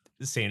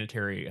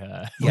sanitary.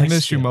 I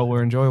miss you,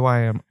 Moeller. Enjoy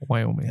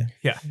Wyoming.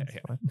 Yeah.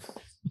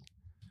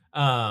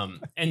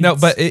 And No,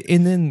 but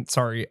and then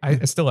sorry,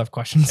 I still have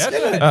questions. Yeah,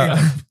 go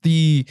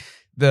ahead.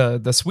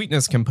 The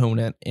sweetness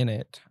component in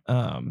it,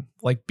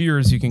 like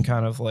beers, you can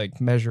kind of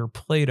like measure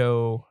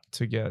Plato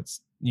to get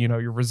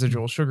your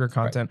residual sugar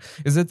content.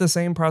 Is it the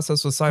same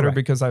process with cider? Correct.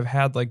 Because I've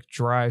had like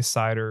dry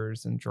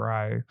ciders and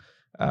dry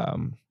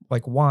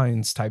like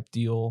wines type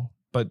deal,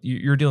 but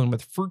you're dealing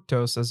with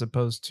fructose as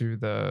opposed to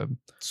the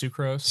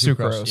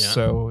sucrose. yeah.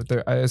 So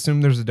I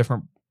assume there's a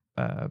different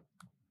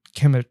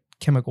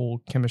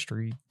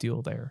chemistry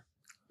deal there.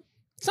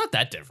 It's not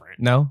that different.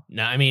 No.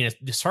 No, I mean,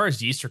 as far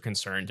as yeast are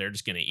concerned, they're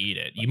just going to eat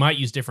it. You might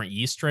use different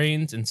yeast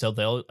strains, and so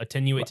they'll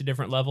attenuate to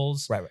different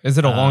levels. Right. Is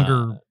it a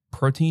longer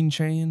protein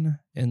chain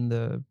in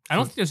the? I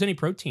don't think there's any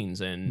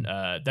proteins in.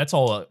 That's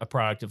all a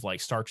product of like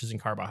starches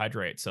and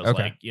carbohydrates. So it's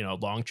Okay.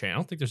 like long chain. I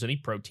don't think there's any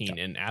protein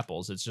in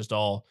apples. It's just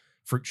all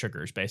fruit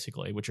sugars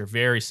basically, which are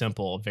very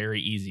simple, very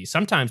easy.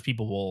 Sometimes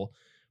people will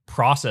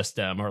process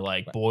them or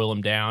like boil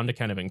them down to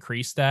kind of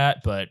increase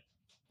that, but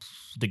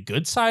the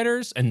good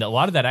ciders, and a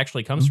lot of that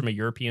actually comes from a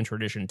European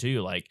tradition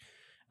too. Like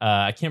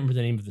I can't remember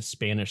the name of the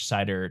Spanish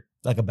cider.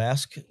 Like a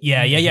Basque.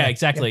 Yeah,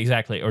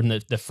 exactly. Or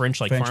the French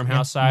like French,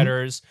 farmhouse yeah. Mhm.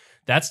 ciders.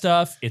 That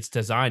stuff, it's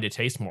designed to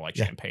taste more like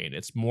champagne.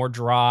 It's more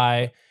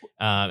dry,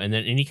 and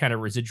then any kind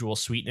of residual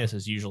sweetness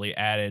is usually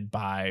added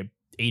by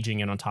aging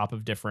it on top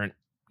of different.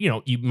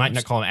 You might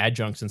not call them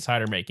adjuncts in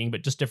cider making,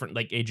 but just different,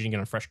 like aging it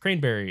on fresh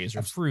craneberries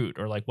or fruit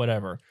or like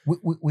whatever.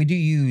 We do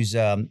use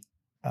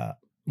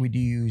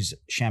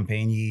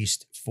champagne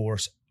yeast for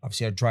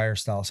obviously our drier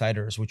style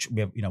ciders, which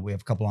we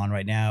have a couple on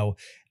right now,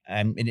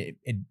 and it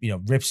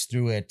rips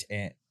through it.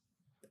 And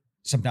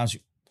sometimes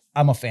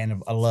I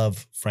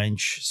love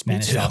French,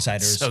 Spanish style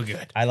ciders. So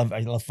good. I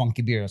love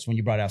funky beers. When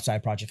you brought out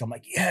Side Project, I'm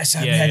like, yes,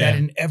 I've Yeah, had that yeah.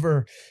 in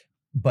ever.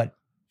 But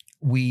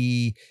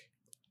we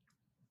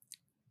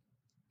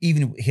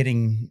even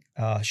hitting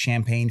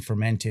champagne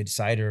fermented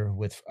cider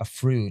with a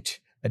fruit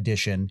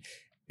addition,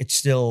 it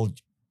still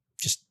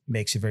just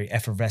makes it very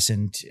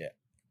effervescent.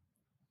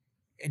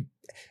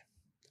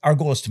 Our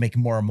goal is to make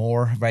more and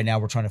more. Right now,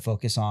 we're trying to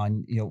focus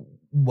on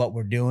what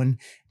we're doing,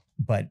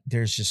 but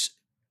there's just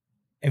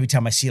every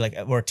time I see like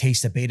or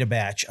taste a beta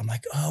batch, I'm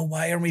like, oh,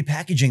 why aren't we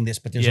packaging this?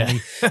 But there's Yeah.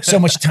 only so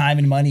much time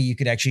and money you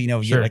could actually,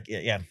 you're Sure. like,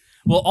 yeah.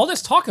 Well, all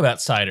this talk about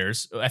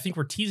ciders, I think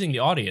we're teasing the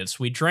audience.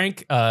 We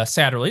drank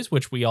Satterleys,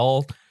 which we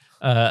all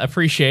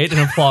appreciate and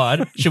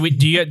applaud. Should we?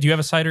 Do you have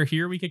a cider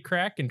here we could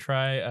crack and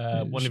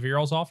try one of your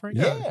all's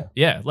offerings?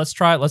 Yeah. Let's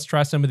try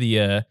some of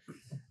the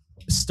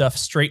stuff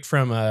straight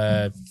from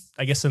I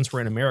guess since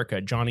we're in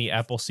America, Johnny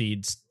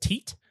Appleseed's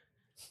teat.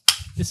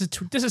 This is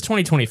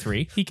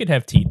 2023. He could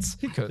have teats.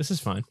 He could. This is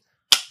fun.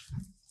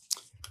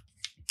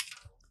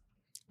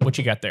 What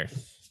you got there?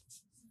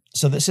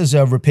 So this is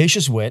a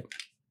rapacious wit.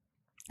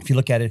 If you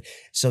look at it,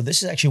 so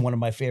this is actually one of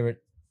my favorite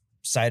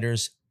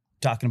ciders.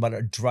 Talking about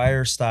a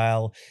drier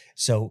style.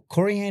 So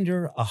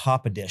coriander, a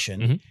hop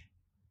edition.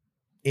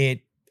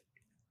 Mhm.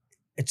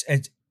 It's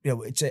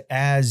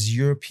as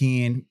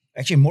European,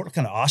 actually more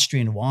kind of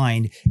Austrian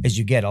wine as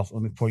you get. Let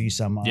me pour you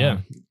some.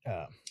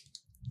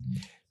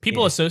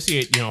 People Yeah.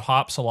 associate,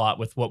 hops a lot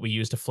with what we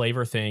use to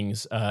flavor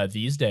things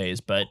these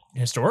days, but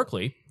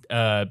historically,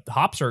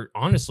 hops are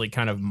honestly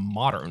kind of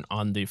modern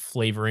on the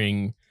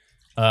flavoring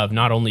of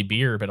not only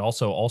beer, but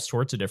also all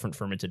sorts of different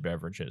fermented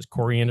beverages.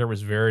 Coriander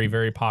was very,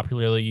 very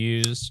popularly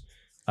used.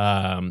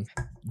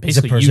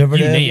 Basically, you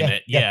preservative? name Yeah,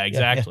 it. yeah, Yeah, yeah,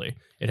 exactly.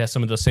 It has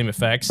some of those same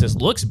effects. This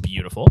looks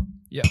beautiful.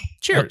 Yeah.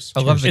 Cheers. I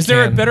love the Is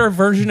there a can. better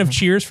version of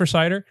cheers for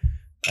cider?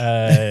 I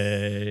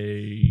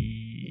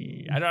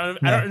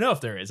don't know if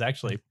there is,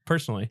 actually,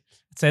 personally.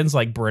 It sounds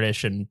like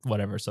British and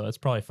whatever, so it's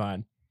probably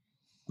fine.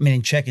 I mean,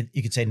 in Czech,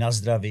 you could say na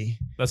zdraví,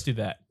 Let's do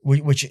that.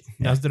 which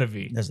Na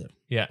zdraví.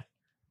 Yeah.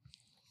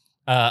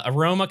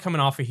 Aroma coming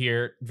off of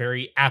here,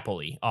 very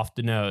appley off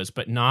the nose,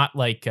 but not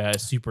like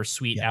super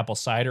sweet apple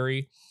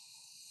cidery.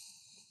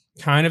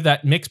 Kind of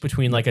that mix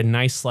between like a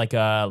nice like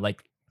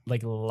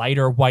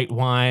lighter white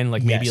wine,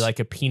 like maybe Yes. like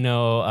a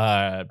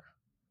Pinot.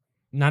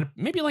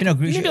 Maybe like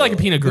Pinot a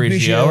Pinot Grigio,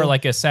 Grigio. or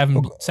like a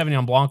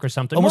Sauvignon Blanc or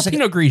something. Almost More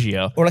like Pinot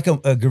Grigio. or like a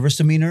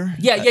Gewürztraminer.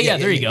 Yeah.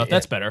 There you go.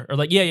 That's better. Or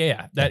like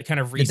that kind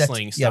of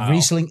Riesling style. Yeah,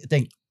 Riesling.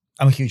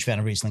 I'm a huge fan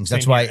of Rieslings.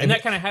 That's Same why. here. And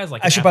that kind of has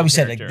like I an should apple probably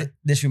say like character.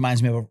 this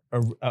reminds me of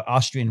a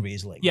Austrian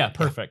Riesling. Yeah,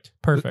 perfect.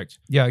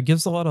 Yeah, it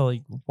gives a lot of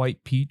like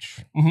white peach,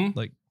 Mhm.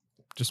 like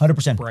just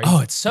 100%. bright. Oh,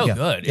 it's so Yeah.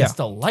 good. Yeah. It's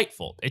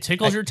delightful. It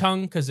tickles your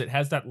tongue because it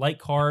has that light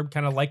carb,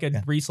 kind of like a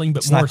Yeah. Riesling, but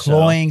It's more not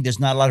cloying. There's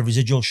not a lot of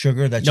residual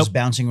sugar that's just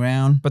bouncing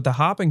around. But the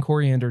hop and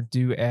coriander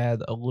do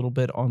add a little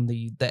bit on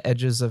the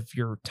edges of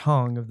your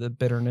tongue of the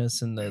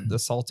bitterness and the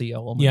salty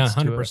elements. Yeah,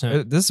 to it.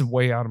 100%. This is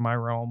way out of my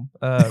realm.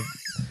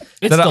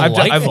 It's I've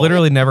delightful.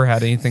 literally never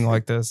had anything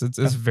like this. It's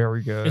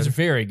very good. It's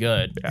very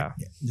good. Yeah.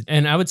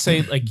 And I would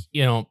say, like,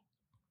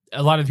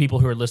 a lot of people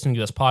who are listening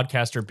to this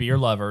podcast are beer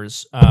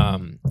lovers.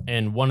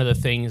 And one of the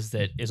things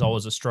that is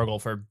always a struggle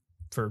for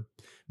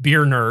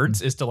beer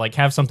nerds is to like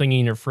have something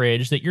in your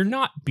fridge that you're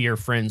not beer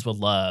friends would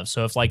love.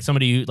 So if like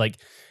somebody who, like,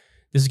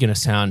 this is going to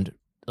sound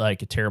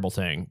like a terrible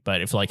thing,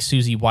 but if like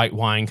Susie White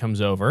Wine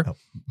comes over,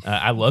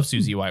 I love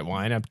Susie White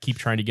Wine. I keep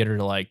trying to get her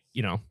to like,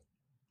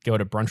 go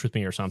to brunch with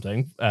me or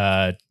something.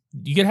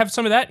 You can have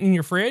some of that in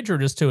your fridge or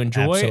just to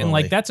enjoy. Absolutely. And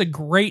like, that's a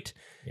great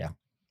Yeah.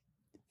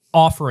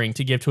 offering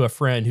to give to a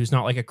friend who's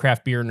not like a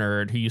craft beer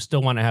nerd who you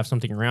still want to have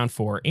something around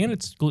for, and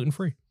it's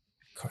gluten-free,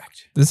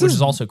 Correct. This which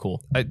is also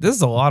cool. this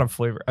is a lot of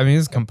flavor. I mean,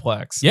 it's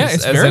complex. Yeah, as-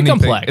 it's as very anything.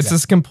 complex. It's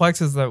as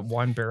complex as that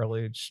wine barrel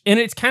aged. And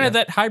it's kind of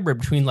that hybrid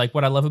between like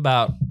what I love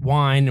about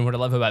wine and what I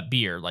love about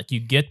beer. Like you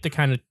get the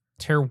kind of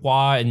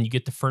terroir and you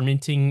get the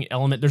fermenting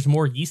element. There's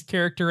more yeast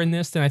character in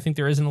this than I think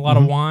there is in a lot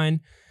of wine,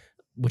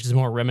 which is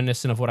more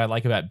reminiscent of what I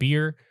like about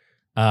beer.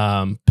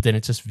 But then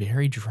it's just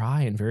very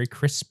dry and very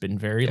crisp and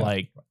very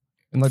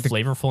And like the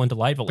flavorful and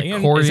delightful. the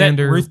And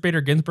coriander- is that Ruth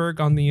Bader Ginsburg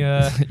on the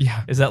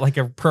yeah, is that like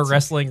a pro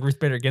wrestling Ruth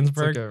Bader it's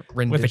Ginsburg? like a With a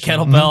rendition.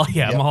 kettlebell.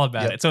 Yeah, Yep, I'm all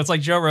about yep. it. So it's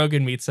like Joe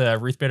Rogan meets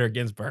Ruth Bader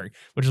Ginsburg,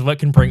 which is what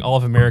can bring all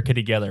of America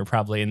together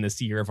probably in this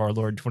year of our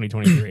Lord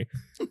 2023.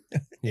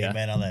 Yeah.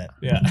 Amen on that.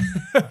 Yeah.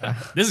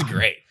 This is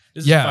great.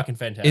 This Yeah, is fucking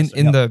fantastic.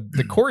 in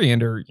the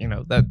coriander,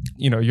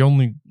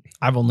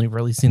 I've only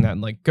really seen that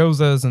in like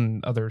gozas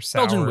and other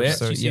sours. Belgian wits,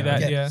 so, you see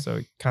that, yeah.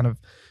 So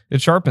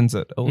it sharpens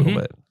it a little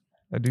Mhm. bit.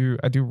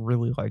 I do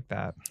really like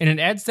that. And it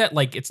adds that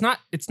like it's not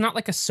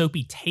like a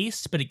soapy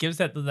taste, but it gives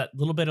that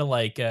little bit of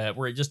like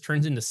where it just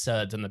turns into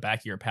suds on the back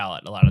of your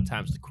palate a lot of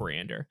times with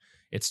coriander.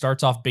 It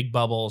starts off big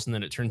bubbles and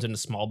then it turns into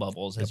small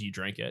bubbles as you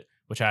drink it,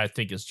 which I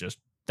think is just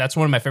that's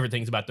one of my favorite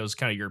things about those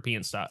kind of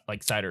European stuff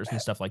like ciders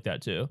and stuff like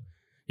that too.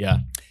 Yeah.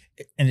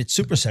 And it's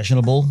super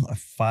sessionable.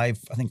 I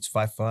think it's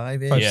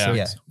 5.5. Yeah.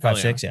 Yeah. Hell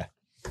 5.6. Yeah.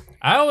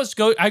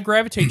 I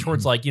gravitate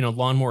towards like,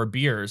 lawnmower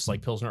beers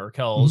like Pilsner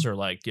Urquell's or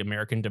like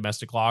American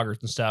domestic lagers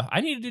and stuff.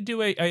 I needed to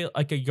do a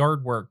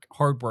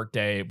hard work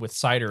day with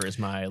cider as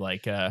my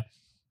like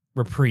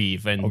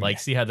reprieve and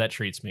see how that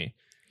treats me.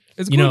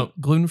 It's You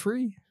gluten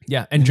free.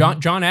 Yeah, and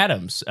John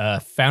Adams,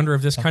 founder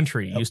of this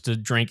country, used to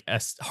drink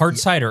a hard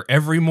cider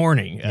every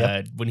morning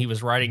when he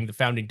was writing the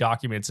founding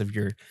documents of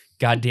your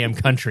goddamn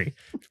country.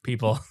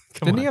 People,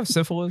 come Didn't on. he have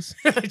syphilis?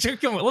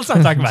 Come on, let's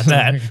not talk about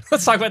that.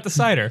 Let's talk about the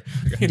cider.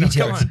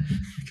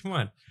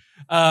 Come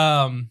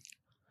on.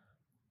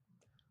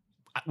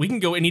 We can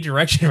go any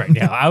direction right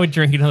now. I would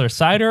drink another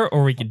cider,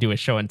 or we could do a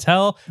show and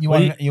tell. You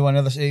want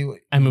another?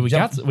 I mean, we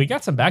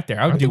got some back there.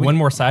 I would do one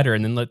more cider,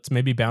 and then let's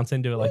maybe bounce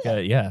into it like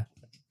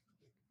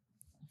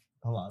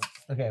Hold on.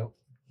 Okay.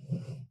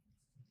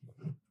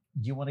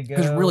 Do you want to go?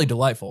 It's really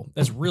delightful.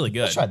 That's really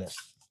good. Let's try this.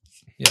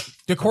 Yeah.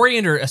 The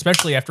coriander,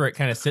 especially after it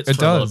kind of sits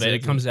for a little bit,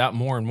 it comes out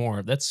more and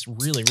more. That's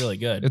really, really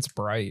good. It's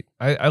bright.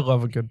 I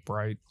love a good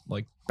bright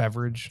like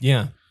beverage.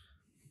 Yeah.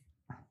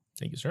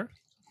 Thank you, sir.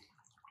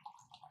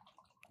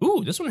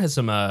 Ooh, this one has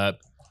some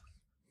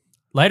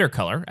lighter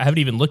color. I haven't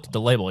even looked at the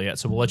label yet,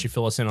 so we'll let you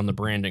fill us in on the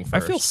branding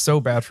first. I feel so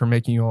bad for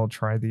making you all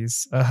try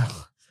these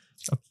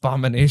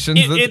abominations.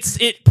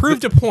 It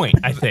proved a point,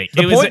 I think.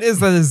 The point is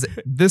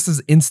that this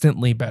is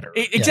instantly better.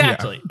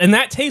 Exactly. Yeah. And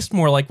that tastes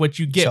more like what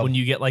you get when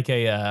you get like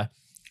a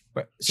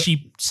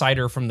cheap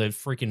cider from the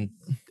freaking...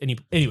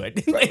 Anyway,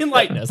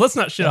 enlighten us. Let's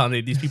not shit on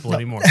these people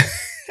anymore.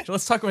 So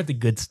let's talk about the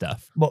good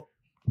stuff. Well,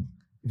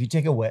 if you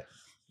take a whiff,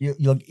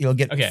 you'll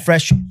get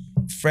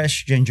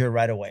fresh ginger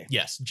right away.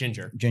 Yes,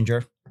 ginger.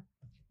 Ginger.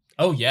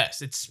 Oh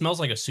yes, it smells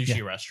like a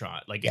sushi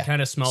restaurant. Like it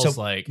kind of smells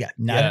like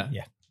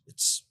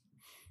It's.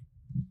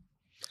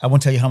 I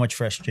won't tell you how much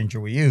fresh ginger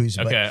we use.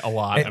 But a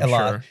lot. I'm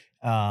sure.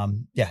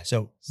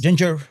 So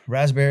ginger,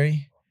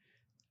 raspberry,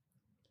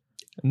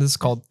 and this is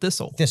called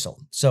Thistle.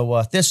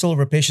 So Thistle,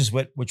 Rapacious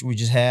Wit, which we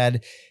just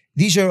had.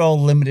 These are all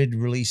limited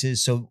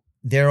releases, so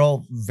they're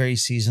all very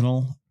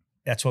seasonal.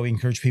 That's why we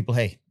encourage people.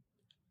 Hey,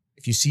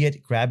 if you see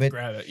it, grab it.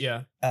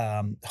 Yeah.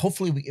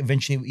 Hopefully, we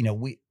eventually,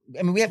 we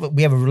have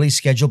a release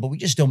schedule, but we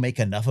just don't make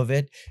enough of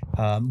it.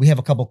 We have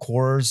a couple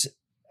cores,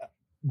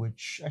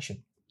 which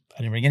actually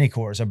I didn't bring any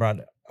cores. I brought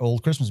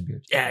old Christmas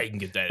beer. Yeah, you can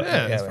get that.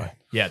 That's fine.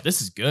 Yeah,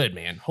 this is good,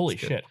 man. Holy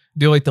shit.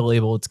 Do you like the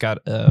label? It's got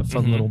a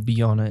fun little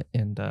bee on it,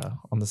 and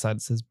on the side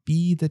it says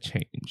 "Be the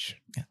Change."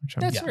 Yeah,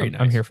 that's very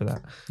nice. I'm here for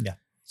that. Yeah.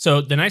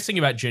 So the nice thing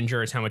about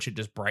ginger is how much it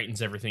just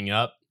brightens everything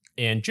up.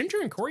 And ginger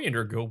and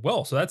coriander go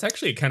well. So that's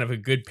actually kind of a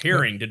good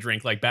pairing to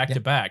drink like back to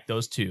back,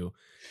 those two.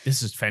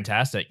 This is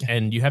fantastic.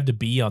 And you have the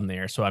bee on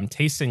there. So I'm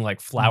tasting like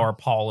flower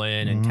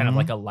pollen and kind of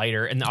like a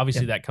lighter. And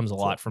obviously that comes a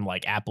lot from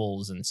like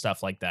apples and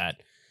stuff like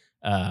that.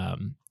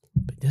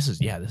 But this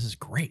is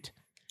great.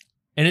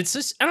 And it's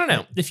just, I don't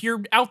know, if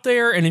you're out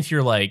there and if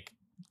you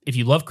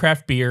love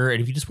craft beer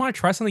and if you just want to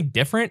try something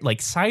different,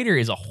 like cider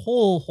is a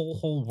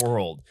whole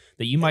world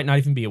that you might not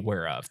even be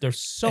aware of. There's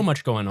so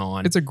much going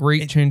on. It's a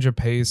great change of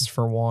pace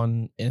for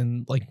one.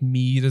 And like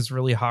mead is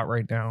really hot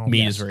right now.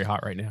 Mead is very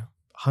hot right now.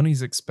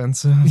 Honey's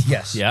expensive.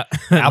 Yes. Yeah.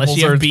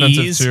 Apples are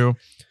expensive too.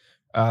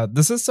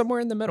 This is somewhere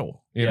in the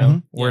middle, you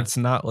know, where it's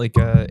not like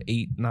a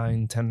 8,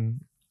 9, 10,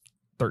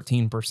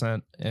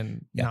 13%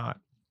 and not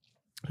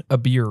a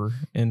beer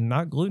and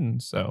not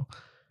gluten. So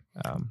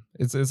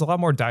it's a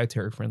lot more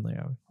dietary friendly,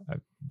 I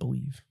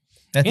believe.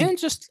 And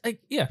just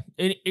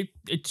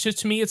it just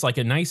to me, it's like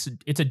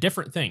it's a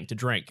different thing to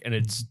drink, and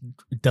it's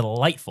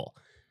delightful.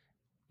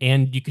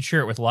 And you could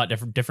share it with a lot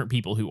of different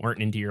people who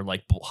aren't into your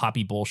like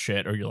hoppy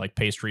bullshit or your like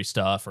pastry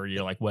stuff or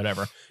your like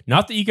whatever.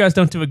 Not that you guys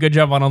don't do a good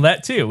job on all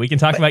that too. We can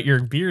talk about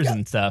your beers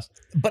and stuff.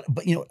 But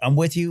I'm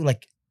with you.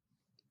 Like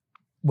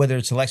whether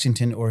it's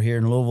Lexington or here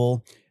in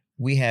Louisville,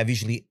 we have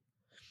usually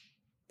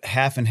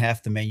half and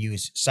half. The menu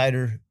is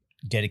cider,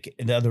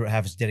 and the other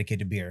half is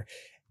dedicated beer.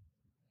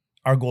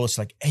 Our goal is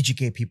to like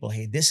educate people.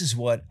 Hey, this is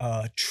what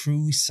a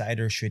true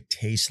cider should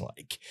taste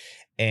like,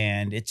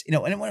 and it's and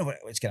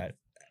it's gonna.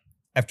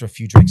 After a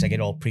few drinks, I get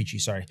all preachy.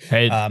 Sorry.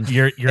 Hey,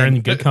 you're in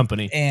good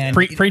company. And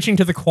preaching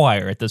to the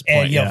choir at this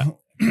point.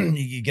 And,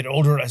 you get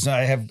older, as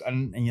I have,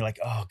 and you're like,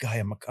 oh,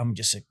 guy, I'm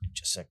just a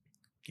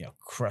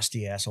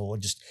crusty asshole. I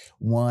just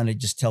want to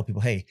just tell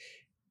people, hey,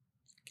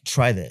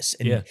 try this.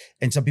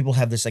 And some people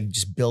have this like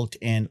just built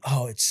in.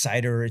 Oh, it's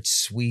cider. It's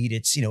sweet.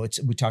 It's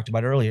we talked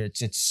about earlier.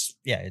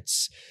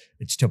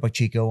 It's Topo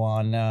Chico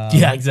on.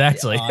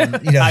 Exactly. On,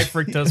 high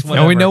fructose.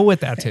 Now we know what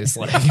that tastes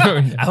like.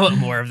 I want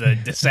more of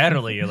the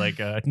sadly. You're like,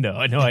 no,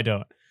 I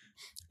don't.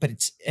 But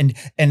it's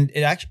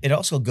it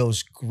also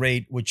goes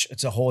great, which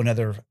it's a whole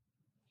another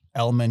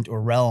element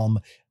or realm.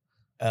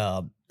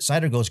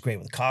 Cider goes great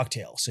with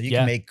cocktails, so you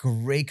can make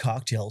great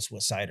cocktails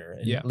with cider.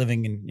 And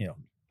living in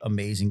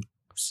amazing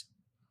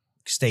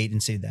state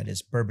and city that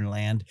is bourbon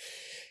land,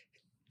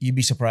 you'd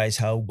be surprised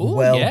how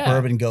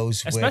bourbon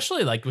goes,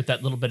 especially like with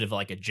that little bit of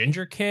like a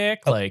ginger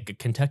kick, like a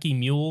Kentucky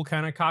Mule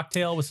kind of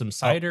cocktail with some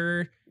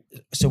cider.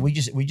 So we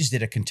just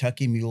did a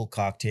Kentucky Mule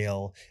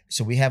cocktail.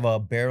 So we have a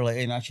barrel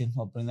aged, and actually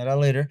I'll bring that out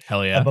later.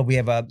 Hell yeah! But we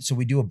have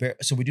we do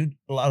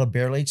a lot of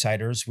barrel aged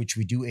ciders, which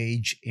we do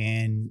age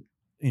in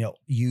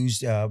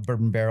used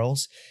bourbon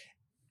barrels.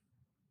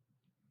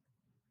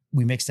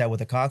 We mixed that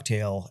with a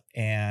cocktail,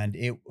 and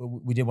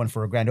we did one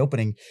for a grand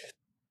opening.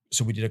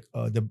 So we did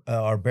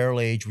our barrel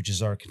age, which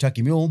is our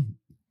Kentucky Mule.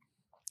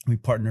 We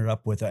partnered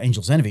up with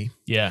Angel's Envy.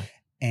 Yeah,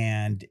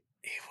 and it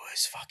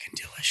was fucking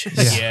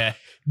delicious. Yeah,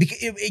 because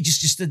it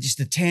just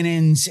the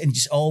tannins and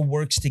just all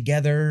works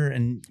together,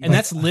 and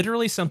that's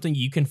literally something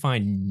you can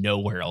find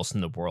nowhere else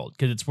in the world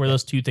because it's where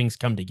those two things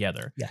come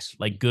together. Yes,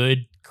 like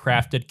good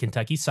crafted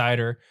Kentucky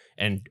cider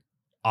and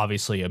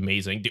obviously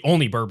amazing. The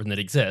only bourbon that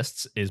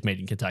exists is made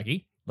in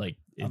Kentucky. Like,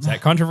 is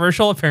that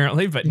controversial?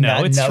 Apparently, but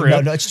no, it's true.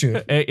 No, it's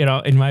true. You know,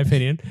 in my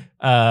opinion.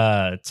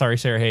 Sorry,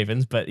 Sarah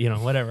Havens, but you know,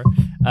 whatever.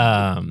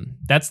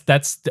 That's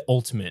the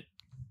ultimate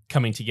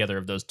coming together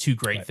of those two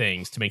great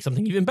things to make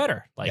something even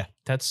better. Like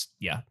that's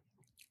yeah.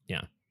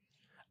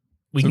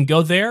 We can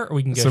go there, or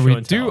we can go. So show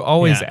and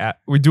tell.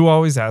 we do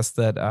always ask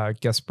that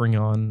guests bring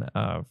on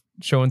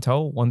show and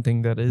tell, one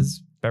thing that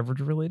is beverage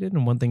related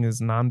and one thing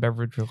is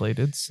non-beverage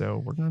related.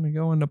 So we're going to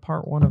go into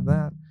part one of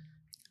that.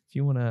 If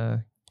you want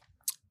to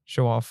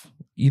show off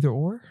either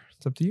or,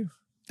 it's up to you.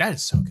 That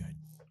is so good.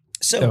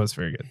 So that was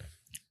very good.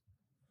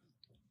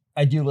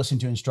 I do listen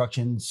to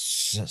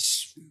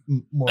instructions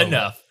more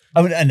Enough.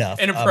 Enough.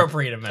 An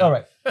appropriate amount. All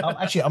right.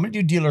 Actually, I'm going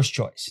to do dealer's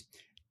choice.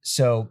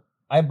 So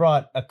I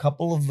brought a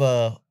couple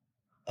of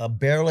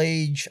barrel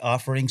age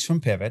offerings from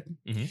Pivot.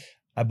 Mm-hmm.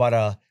 I bought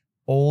a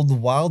old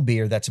wild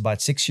beer that's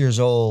about 6 years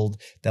old.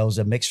 That was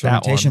a mixed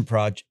fermentation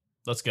project.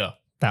 Let's go.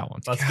 That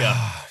one. Let's go.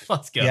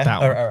 Let's go. Yeah?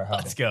 That one. All right,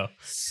 Let's go.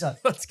 So,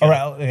 Let's go. all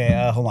right.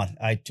 Okay. Hold on.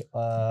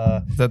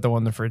 Is that the one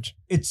in the fridge?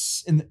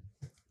 It's in the,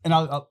 and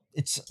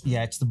it's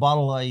the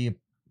bottle. I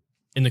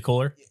In the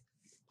cooler.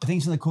 think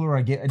it's in the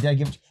cooler. Did I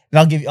give it?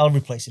 And I'll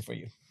replace it for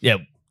you. Yeah.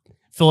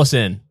 Fill us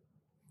in.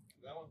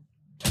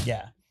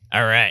 Yeah.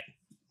 All right.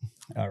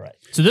 All right.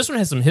 So this one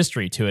has some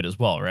history to it as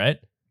well, right?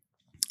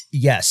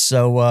 Yes.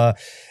 So,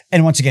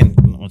 and once again,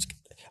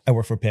 I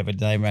work for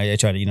Pivot. I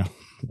try to,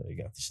 there you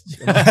go.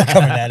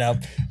 Cover that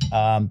up.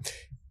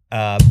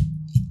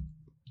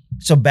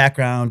 So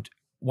background,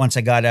 once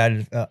I got out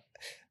of,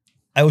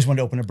 I always wanted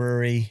to open a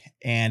brewery,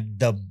 and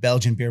the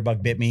Belgian beer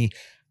bug bit me.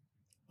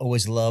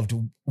 Always loved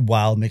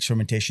wild mixed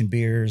fermentation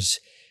beers.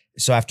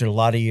 So after a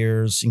lot of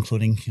years,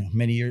 including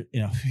many years,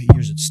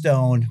 years at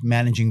Stone,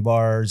 managing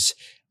bars,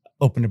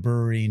 opened a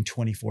brewery in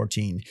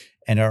 2014,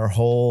 and our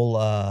whole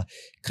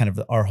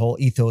our whole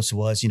ethos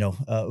was, it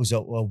was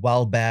a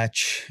wild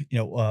batch,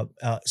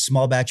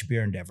 small batch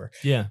beer endeavor.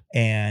 Yeah,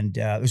 and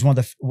it was one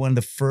of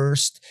the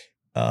first.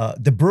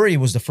 The brewery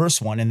was the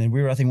first one, and then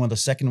we were, I think, one of the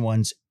second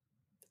ones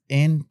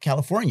in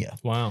California.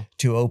 Wow.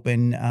 To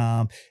open,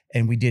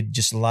 and we did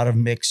just a lot of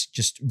mixed,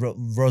 just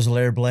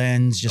Rosalaire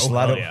blends, just a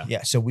lot of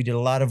So we did a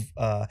lot of.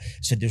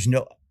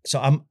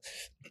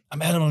 I'm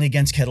adamantly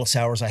against kettle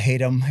sours. I hate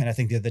them, and I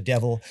think they're the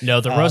devil.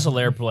 No, the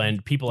Rosalaire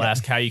blend. People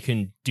ask how you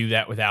can do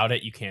that without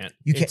it. You can't.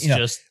 It's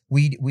just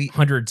we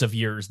hundreds of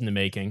years in the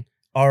making.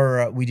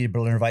 We did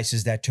Berliner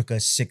Weisses that took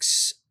us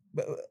 6.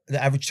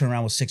 The average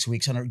turnaround was 6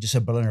 weeks on just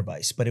a Berliner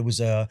Weiss, but it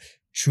was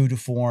true to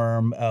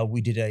form.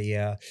 We did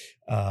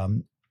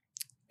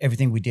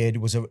everything we did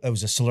was a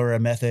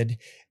Solera method,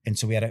 and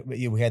so we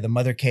had the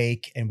mother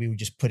cake, and we would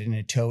just put it in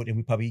a tote, and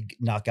we probably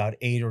knock out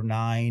 8 or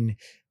 9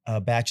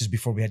 batches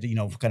before we had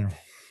to kind of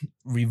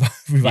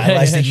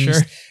revitalize the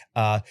yeast.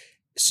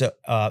 Sure.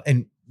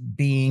 And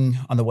being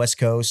on the West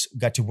Coast,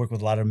 got to work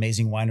with a lot of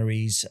amazing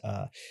wineries.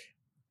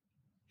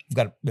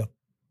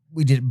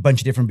 We did a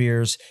bunch of different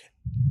beers.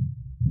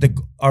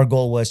 Our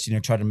goal was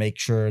try to make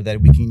sure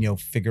that we can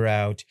figure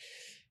out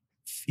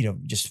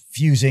just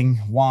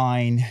fusing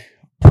wine,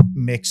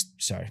 mixed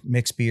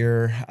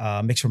beer,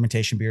 mixed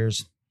fermentation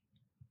beers.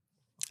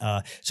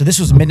 So this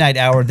was Midnight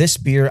Hour. This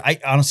beer, I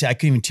honestly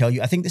couldn't even tell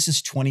you. I think this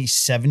is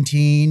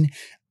 2017.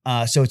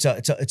 So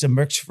it's a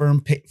mixed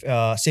firm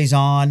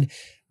saison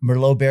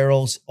Merlot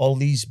barrels. All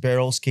these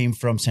barrels came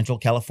from Central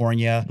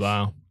California.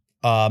 Wow.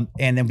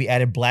 And then we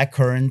added black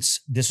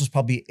currants. This was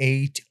probably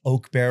 8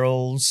 oak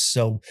barrels.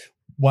 So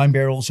wine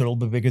barrels are a little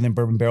bit bigger than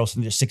bourbon barrels,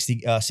 and they're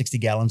 60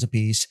 gallons a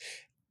piece.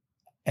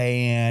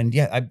 And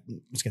I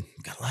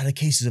got a lot of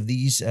cases of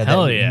these.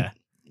 Hell yeah.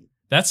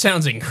 That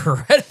sounds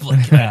incredibly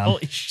good.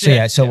 Holy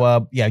shit.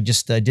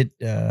 Just did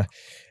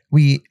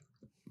we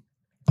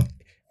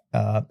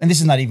and this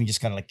is not even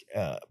just kind of like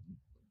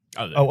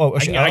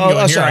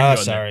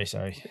sorry.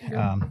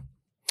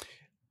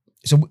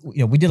 So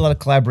we did a lot of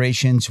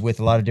collaborations with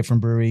a lot of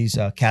different breweries,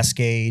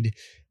 Cascade,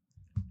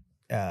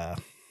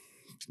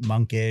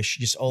 Monkish,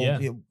 just all.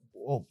 Yeah.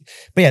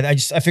 But I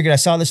figured I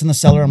saw this in the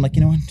cellar. I'm like,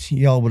 you know what,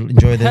 y'all would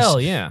enjoy this. Hell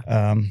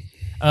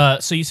yeah.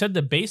 So you said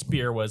the base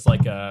beer was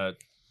like a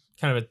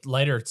kind of a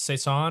lighter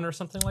saison or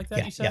something like that.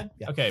 Yeah, you said,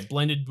 yeah. Okay,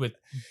 blended with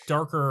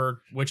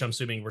darker, which I'm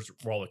assuming where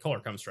all the color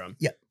comes from.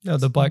 Yeah, no,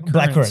 the black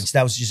currants.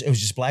 It was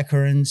just black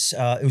currants.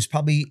 It was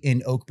probably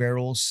in oak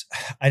barrels.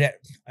 I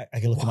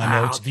can look at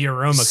my notes. The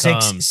aroma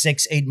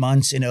 6-8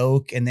 months in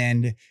oak, and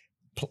then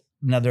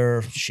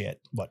another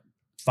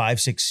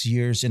 5-6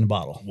 years in a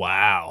bottle.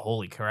 Wow,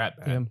 holy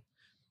crap, man.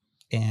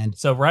 Yeah. And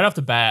so right off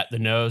the bat, the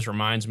nose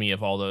reminds me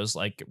of all those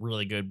like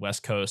really good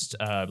West Coast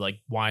like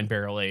wine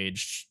barrel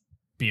aged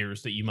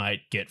beers that you might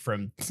get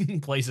from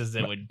places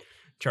that would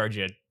charge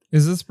you.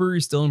 Is this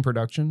brewery still in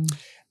production?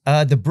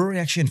 The brewery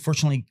actually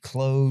unfortunately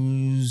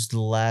closed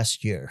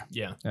last year.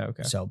 Yeah. Oh,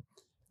 okay. So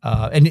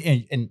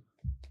and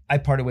I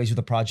parted ways with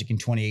the project in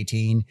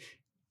 2018.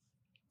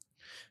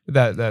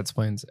 That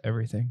explains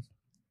everything.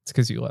 It's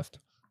because you left.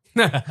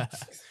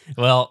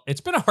 Well,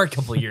 it's been a hard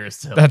couple of years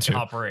to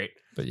operate.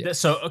 But yeah.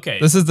 So okay.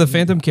 This is the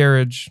Phantom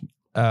Carriage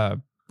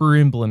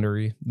Brewery and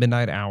Blendery,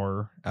 Midnight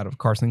Hour, out of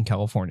Carson,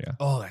 California.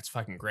 Oh, that's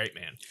fucking great,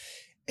 man.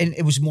 And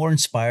it was more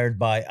inspired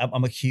by,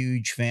 I'm a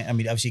huge fan. I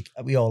mean, obviously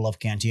we all love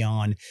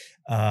Cantillon,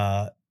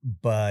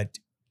 but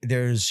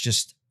there's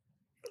just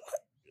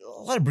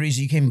a lot of breweries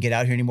you can't even get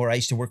out here anymore. I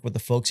used to work with the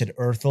folks at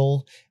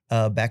Earthel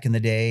back in the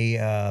day.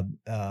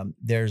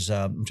 There's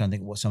I'm trying to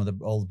think of what some of the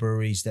old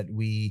breweries that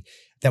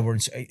were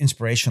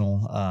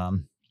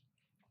inspirational.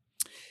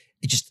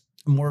 It just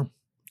more.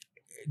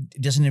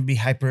 It doesn't need to be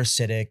hyper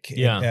acidic.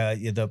 Yeah.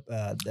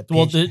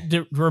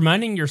 The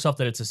reminding yourself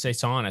that it's a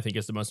saison, I think,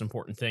 is the most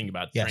important thing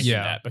about drinking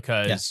that,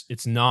 because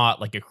it's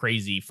not like a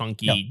crazy,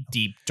 funky,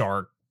 deep,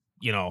 dark,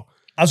 I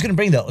was going to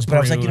bring those, but I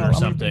was like, I'm going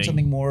to bring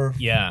something more.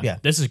 Yeah.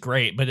 This is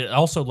great, but it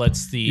also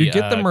lets the you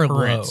get the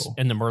Merlot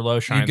and the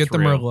Merlot shine. You get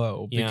through. the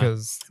Merlot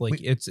because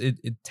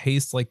it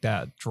tastes like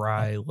that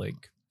dry,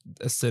 like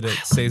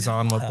acidic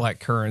saison with black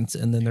currants,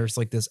 and then there's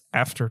like this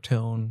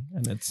aftertone,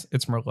 and it's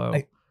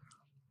Merlot.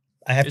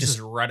 This is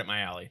right up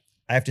my alley.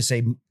 I have to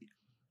say,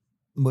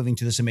 moving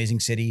to this amazing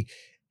city,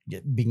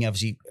 being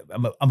obviously,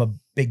 I'm a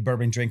big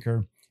bourbon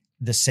drinker.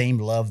 The same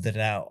love that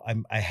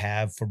I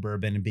have for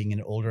bourbon and being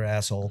an older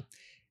asshole,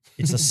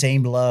 it's the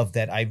same love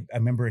that I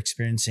remember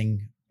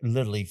experiencing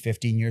literally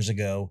 15 years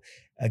ago,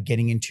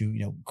 getting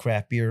into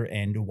craft beer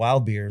and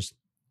wild beers,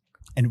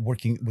 and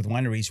working with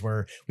wineries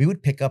where we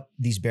would pick up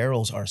these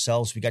barrels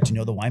ourselves. We got to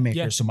know the winemakers.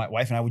 Yeah. So my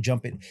wife and I would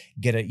jump in,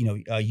 get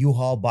a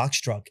U-Haul box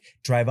truck,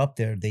 drive up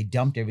there. They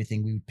dumped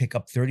everything. We would pick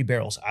up 30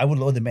 barrels. I would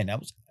load them in.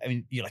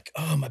 You're like,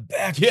 oh, my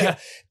back. Yeah.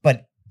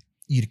 But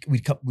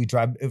we'd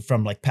drive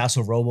from like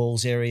Paso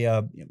Robles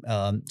area,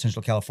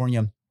 Central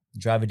California,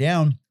 drive it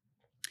down.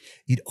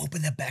 You'd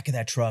open the back of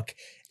that truck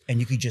and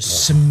you could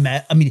just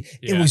smell.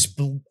 It was,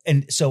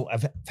 and so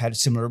I've had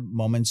similar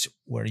moments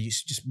where you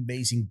just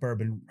amazing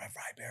bourbon rye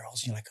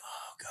barrels. And you're like,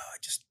 oh God,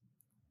 just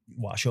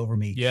wash over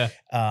me. Yeah.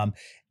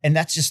 And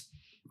that's just,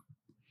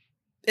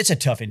 it's a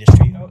tough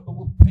industry.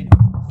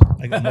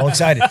 I'm all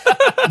excited.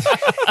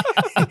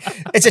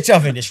 It's a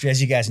tough industry,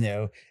 as you guys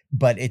know,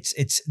 but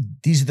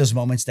these are those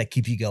moments that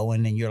keep you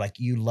going, and you're like,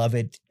 you love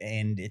it,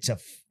 and it's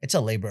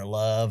a labor of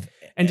love.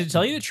 And to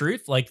tell you the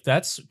truth, like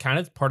that's kind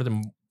of part of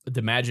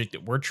the magic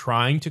that we're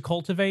trying to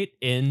cultivate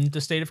in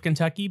the state of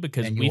Kentucky,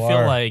 because we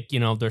feel like,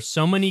 there's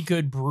so many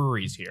good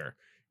breweries here.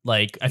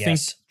 Like I think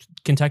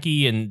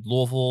Kentucky and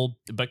Louisville,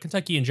 but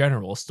Kentucky in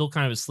general is still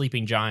kind of a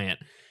sleeping giant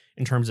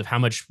in terms of how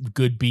much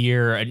good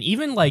beer. And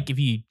even like, if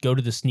you go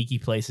to the sneaky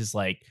places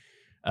like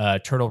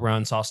Turtle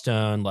Run,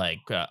 Sawstone, like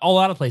a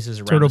lot of places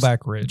around Turtleback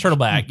Ridge.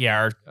 Turtleback.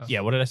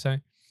 What did I say?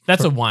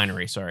 That's a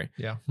winery. Sorry.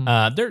 Yeah.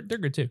 They're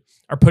good too.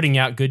 Are putting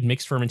out good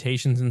mixed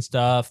fermentations and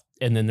stuff.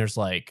 And then there's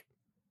like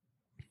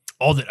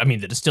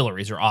the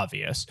distilleries are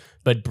obvious,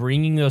 but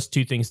bringing those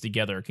two things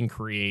together can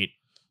create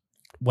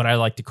what I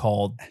like to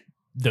call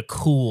the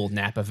cool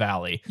Napa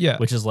Valley,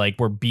 which is like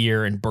where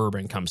beer and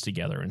bourbon comes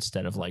together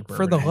instead of like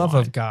bourbon. For the love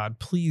of God,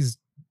 please,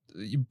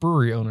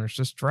 brewery owners,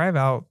 just drive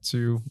out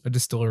to a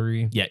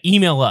distillery. Yeah,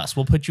 email us.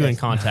 We'll put you in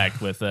contact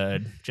with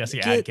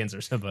Jesse Adkins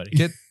or somebody.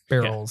 Get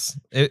barrels.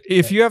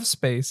 If you have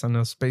space, I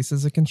know space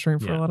is a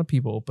constraint for a lot of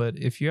people, but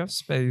if you have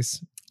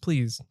space,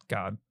 please,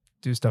 God,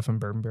 do stuff in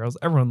bourbon barrels.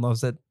 Everyone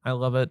loves it. I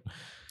love it.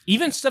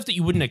 Even stuff that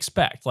you wouldn't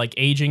expect, like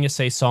aging a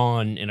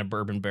saison in a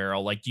bourbon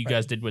barrel, like you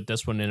guys did with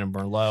this one in a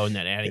Merlot, and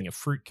then adding a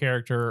fruit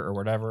character or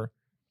whatever.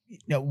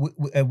 No,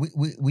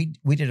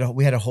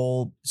 we had a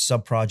whole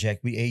sub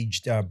project. We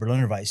aged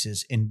Berliner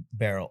Weisses in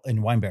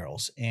wine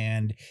barrels,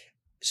 and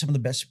some of the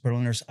best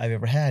Berliners I've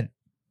ever had,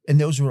 and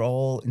those were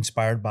all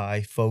inspired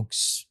by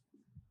folks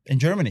in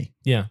Germany.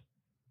 Yeah.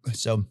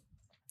 So,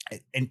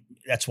 and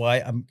that's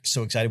why I'm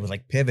so excited with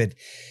like Pivot.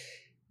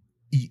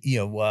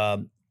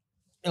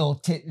 A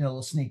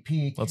little sneak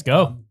peek. Let's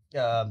go.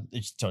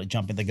 It's totally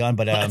jumping the gun,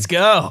 but let's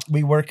go.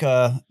 We work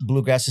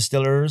Bluegrass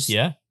Distillers.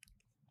 Yeah.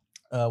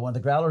 One of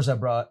the growlers I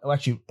brought. Oh,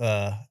 actually,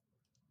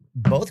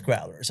 both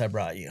growlers I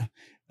brought you.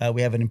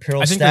 We have an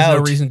Imperial Stout. I think there's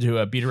no reason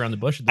to beat around the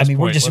bush at this point.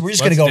 we're just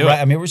going to go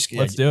right.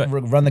 Let's do it.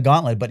 Run the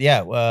gauntlet. But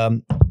yeah,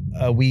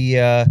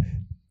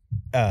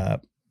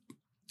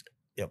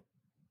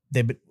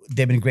 they've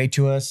been great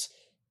to us.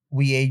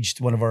 We aged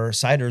one of our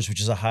ciders,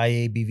 which is a high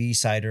ABV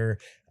cider.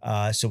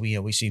 So we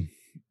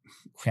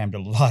crammed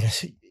a lot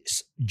of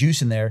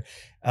juice in there.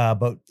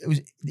 But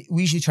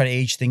we usually try to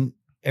age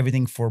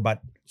everything for about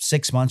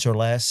 6 months or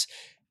less.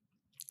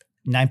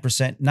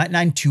 9%, 9.2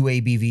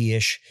 ABV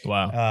ish.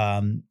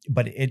 Wow.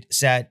 But it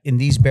sat in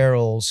these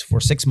barrels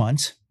for 6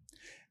 months.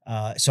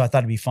 So I thought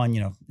it'd be fun,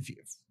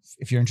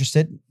 if you're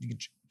interested, you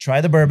could try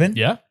the bourbon.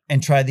 Yeah.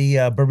 And try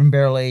the bourbon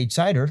barrel aged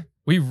cider.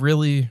 We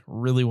really,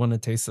 really want to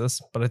taste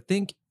this, but I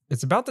think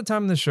it's about the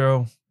time of the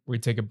show we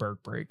take a Berg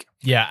break.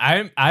 Yeah,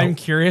 I'm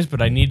curious,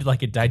 but I need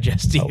like a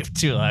digestive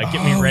to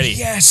get me ready.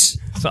 Yes.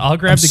 So I'll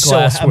grab the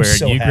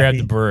glassware. You grab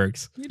the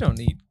Bergs. You don't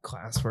need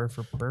glassware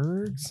for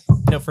Bergs.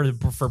 No,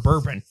 for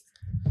bourbon.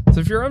 So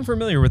if you're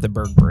unfamiliar with the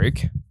Berg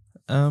break,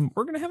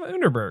 we're gonna have an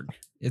Underberg.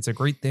 It's a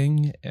great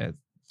thing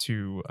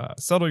to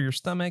settle your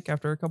stomach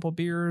after a couple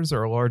beers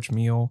or a large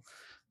meal.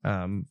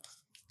 Kind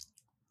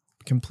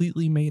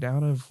completely made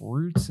out of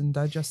roots and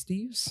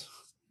digestives.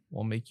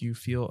 Will make you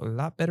feel a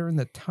lot better in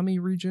the tummy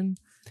region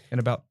in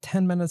about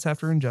 10 minutes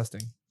after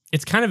ingesting.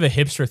 It's kind of a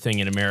hipster thing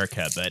in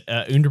America, but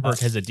Underberg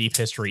has a deep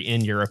history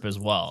in Europe as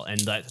well. And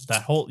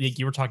that whole,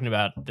 you were talking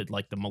about the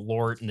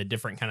Malort and the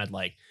different kind of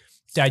like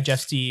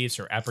digestives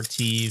or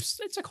aperitifs.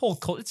 It's a whole,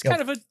 it's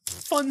kind of a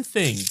fun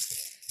thing.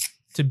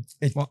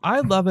 Well, I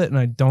love it, and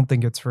I don't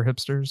think it's for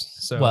hipsters.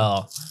 So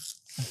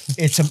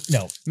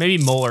No. Maybe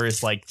Moeller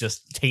is like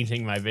just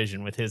tainting my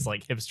vision with his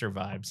like hipster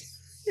vibes.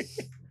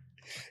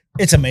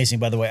 It's amazing,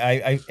 by the way.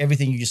 I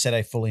everything you just said,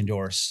 I fully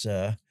endorse.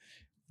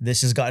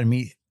 This has gotten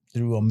me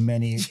through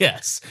many.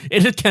 Yes,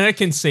 it kind of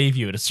can save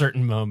you at a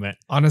certain moment.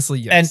 Honestly,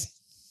 yes. And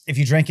if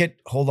you drink it,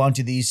 hold on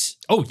to these.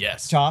 Oh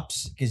yes,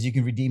 tops, because you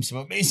can redeem some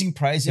amazing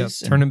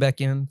prizes. Yep, turn them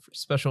back in for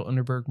special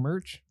Underberg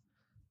merch.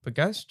 But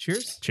guys,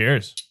 cheers!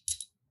 Cheers.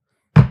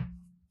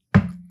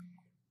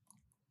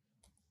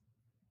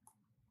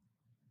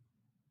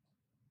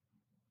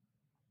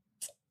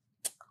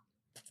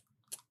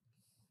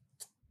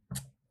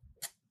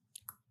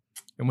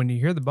 And when you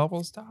hear the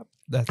bubbles stop,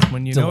 that's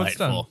when you know it's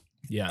done.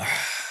 Yeah.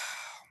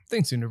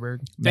 Thanks, Underberg.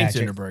 Thanks,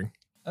 Magic. Underberg.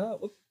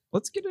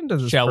 Let's get into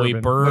this. Shall we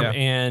bourbon. burb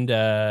and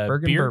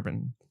Bergen beer?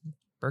 bourbon?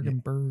 Bergen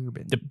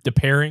bourbon. The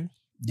pairing?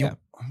 Yeah.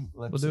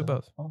 We'll do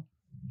both. That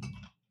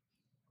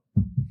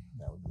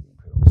would be the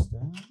Imperial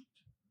Stout.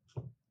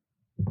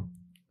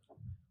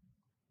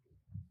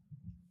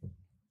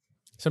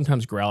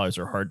 Sometimes growlers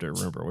are hard to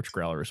remember which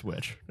growler is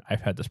which. I've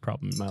had this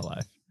problem in my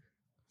life.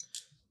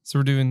 So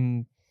we're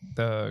doing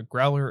the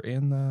growler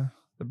and the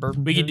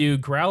bourbon. We could beer? do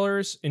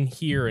growlers in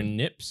here and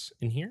nips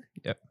in here.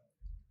 Yep.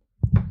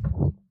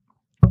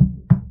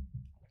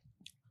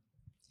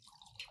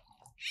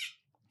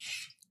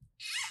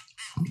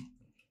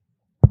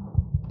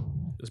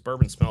 This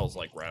bourbon smells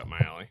like right up my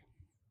alley.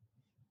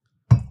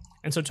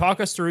 And so talk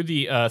us through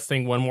the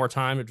thing one more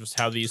time of just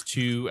how these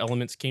two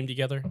elements came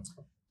together.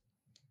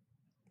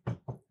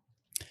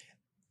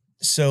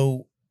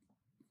 So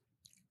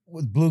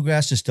with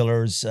Bluegrass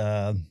Distillers,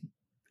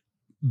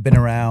 been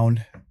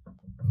around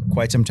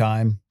quite some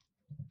time.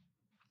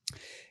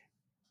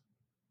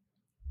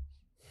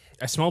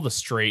 I smell the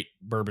straight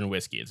bourbon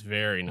whiskey. It's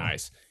very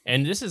nice.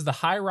 And this is the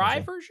high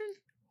rye version?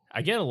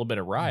 I get a little bit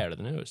of rye out of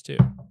the nose too.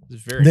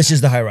 It's very This nice.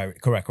 is the high rye.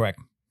 Correct.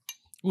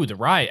 Ooh, the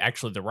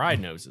rye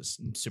nose is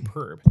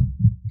superb.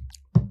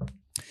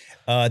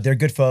 They're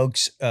good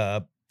folks.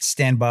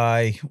 Stand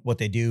by what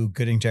they do.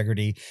 Good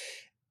integrity.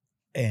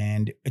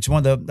 And it's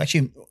one of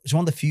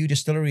the few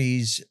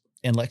distilleries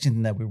in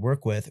Lexington that we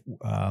work with.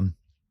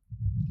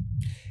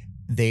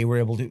 They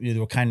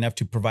were kind enough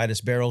to provide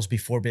us barrels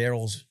before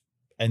barrels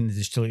and the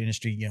distillery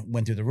industry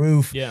went through the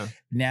roof. Yeah.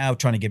 Now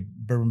trying to get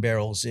bourbon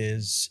barrels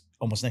is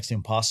almost next to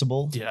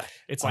impossible. Yeah.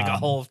 It's like a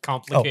whole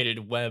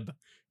complicated web.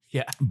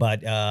 Yeah.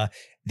 But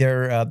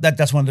they're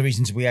that's one of the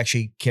reasons we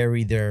actually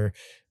carry their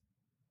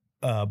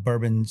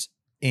bourbons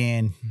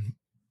in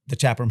the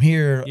tap room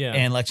here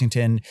and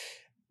Lexington.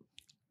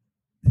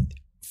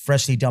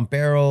 Freshly dumped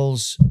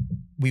barrels.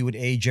 We would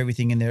age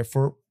everything in there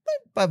for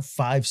about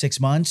 5-6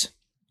 months.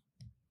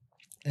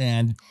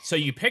 And so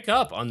you pick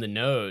up on the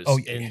nose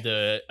in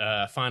the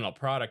final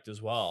product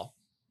as well,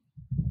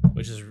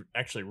 which is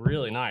actually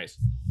really nice.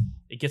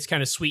 It gets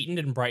kind of sweetened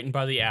and brightened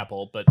by the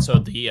apple, but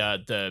so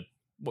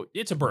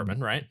it's a bourbon,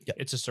 right? Yep.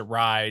 It's just a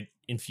rye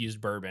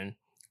infused bourbon.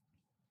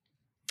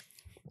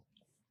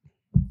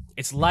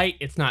 It's light.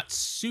 It's not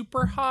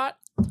super hot.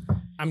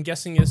 I'm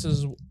guessing this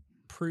is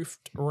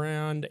proofed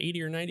around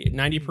 80 or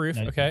 90 proof.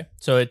 90. Okay.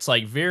 So it's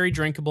like very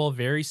drinkable,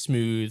 very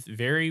smooth,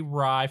 very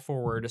rye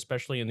forward,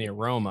 especially in the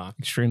aroma.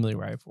 Extremely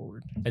rye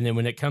forward. And then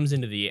when it comes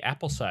into the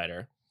apple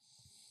cider,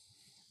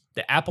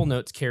 the apple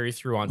notes carry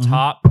through on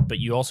top, but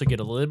you also get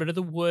a little bit of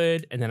the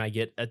wood. And then I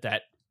get at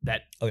that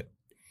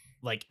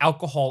like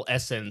alcohol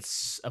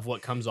essence of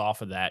what comes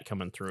off of that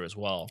coming through as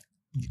well.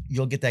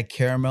 You'll get that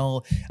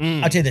caramel.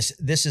 I'll tell you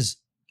this is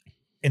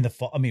in the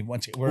fall. I mean,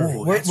 once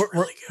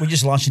we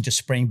just launched into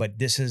spring, but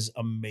this is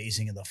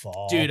amazing in the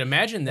fall. Dude,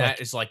 imagine that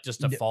is like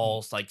just a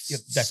fall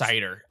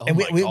cider. Oh and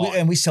my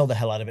God. we sell the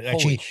hell out of it. Holy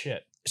Actually,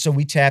 shit. So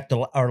we tapped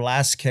our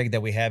last keg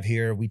that we have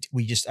here.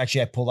 We just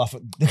actually I pulled off.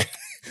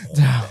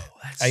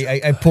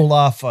 I pulled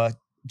off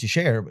to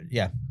share, but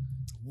yeah.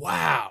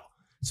 Wow.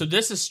 So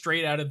this is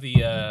straight out of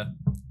the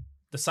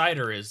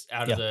cider is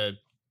out of the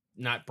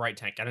not bright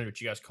tank. I don't know what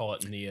you guys call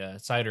it in the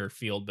cider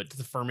field, but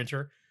the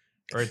fermenter.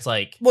 Or it's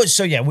like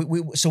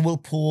we'll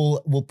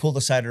pull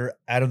the cider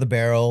out of the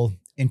barrel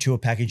into a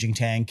packaging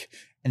tank,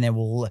 and then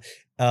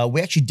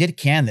we actually did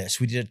can this.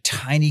 We did a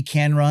tiny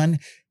can run,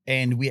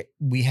 and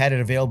we had it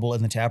available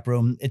in the tap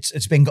room.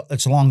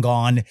 It's long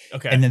gone.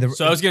 Okay. And then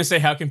so I was gonna say,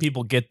 how can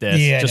people get this?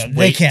 Yeah, just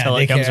wait till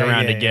it comes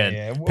around Yeah,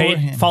 again.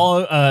 yeah.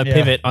 Follow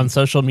Pivot on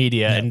social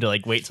media and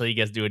wait till you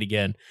guys do it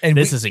again. And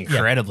this is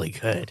incredibly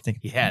good.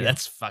 Yeah,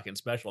 that's fucking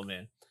special,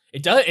 man.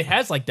 It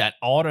has like that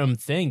autumn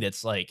thing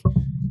that's like.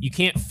 You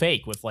can't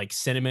fake with like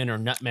cinnamon or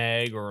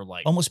nutmeg or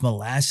like almost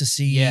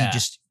molassesy. Yeah.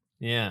 Just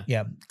Yeah.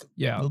 Yeah,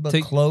 Yeah. a little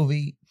bit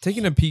clovey.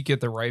 Taking a peek at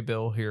the rye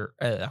bill here,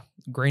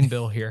 grain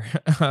bill here.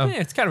 Yeah,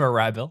 it's kind of a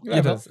rye bill.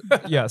 It is.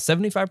 Yeah,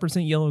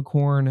 75% yellow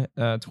corn,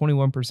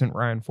 21%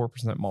 rye, and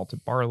 4%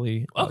 malted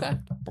barley. Okay.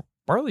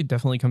 Barley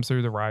definitely comes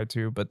through the rye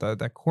too, but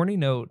that corny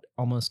note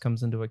almost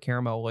comes into a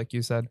caramel, like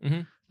you said.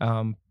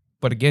 Mhm.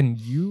 But again,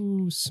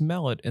 you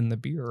smell it in the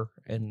beer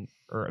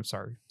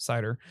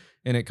cider,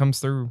 and it comes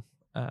through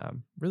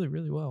really,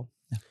 really well.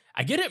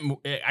 I get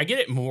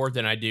it more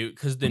than I do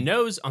because the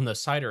nose on the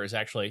cider is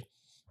actually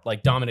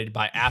like dominated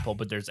by apple,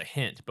 but there's a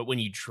hint. But when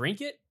you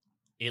drink it,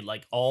 it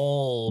like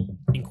all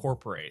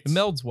incorporates. It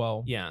melds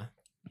well. Yeah.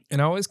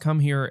 And I always come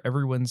here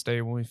every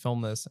Wednesday when we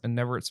film this and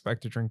never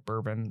expect to drink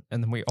bourbon.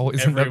 And then we always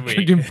Every end up week.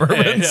 drinking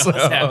bourbon. It So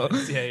always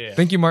happens. Yeah.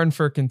 thank you, Martin,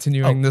 for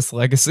continuing this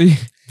legacy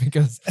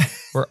because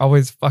we're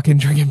always fucking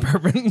drinking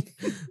bourbon.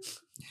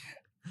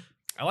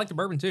 I like the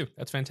bourbon too.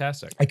 That's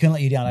fantastic. I couldn't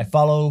let you down.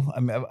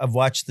 I've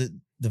watched the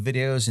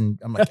videos, and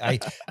I'm like, I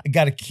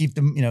got to keep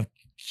them,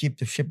 keep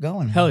the ship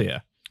going. Hell yeah.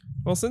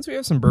 Well, since we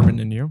have some bourbon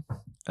in you,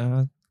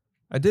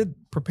 I did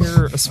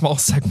prepare a small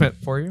segment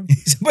for you.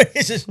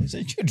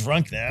 You're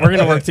drunk now. We're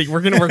gonna work.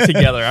 We're gonna work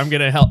together. I'm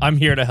gonna help. I'm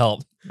here to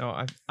help.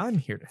 No, I'm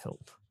here to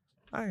help.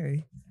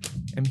 I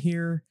am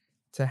here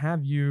to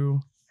have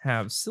you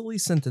have silly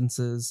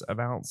sentences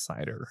about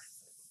cider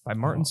by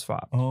Martin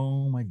Svab.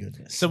 Oh my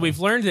goodness! So we've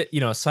learned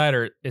that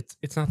cider.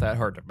 It's not that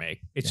hard to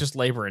make. It's just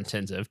labor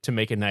intensive to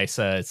make a nice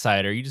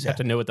cider. You just have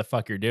to know what the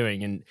fuck you're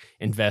doing and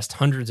invest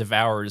hundreds of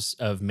hours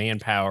of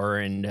manpower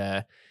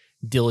and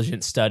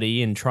diligent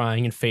study and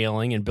trying and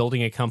failing and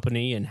building a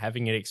company and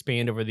having it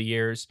expand over the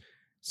years.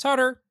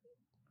 Cider,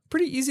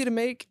 pretty easy to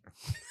make,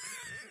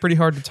 pretty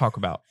hard to talk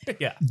about.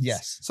 Yeah.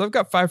 Yes. So I've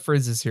got 5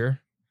 phrases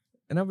here,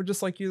 and I would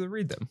just like you to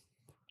read them.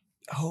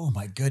 Oh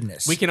my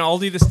goodness! We can all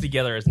do this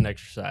together as an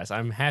exercise.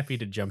 I'm happy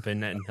to jump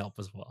in and help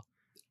as well.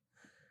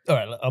 All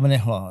right, I'm gonna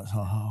hold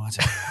on.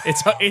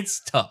 It's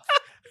tough.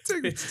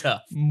 It's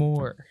tough.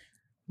 More.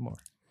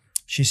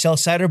 She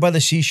sells cider by the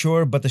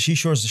seashore, but the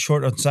seashore is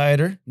short on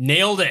cider.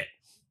 Nailed it.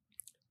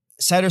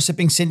 Cider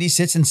sipping Cindy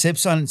sits and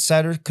sips on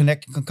cider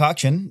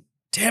concoction.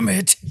 Damn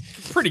it!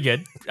 Pretty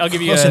good. I'll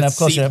give you Close a enough,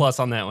 close C enough. plus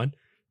on that one.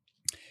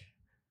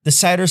 The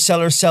cider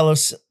seller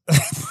sells.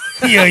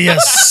 Yeah,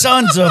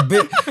 sons of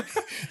bit.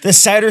 The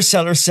cider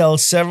seller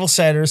sells several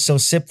ciders, so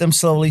sip them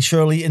slowly,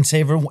 surely, and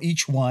savor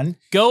each one.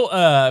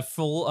 Go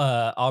full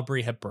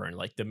Aubrey Hepburn,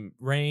 like the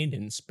rain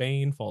in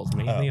Spain falls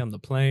mainly on the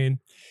plain.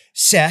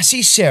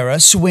 Sassy Sarah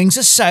swings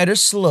a cider There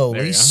slowly,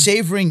 you go.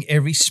 savoring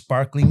every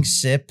sparkling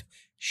sip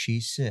she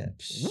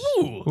sips.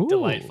 Ooh,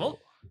 delightful.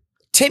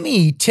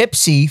 Timmy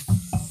tipsy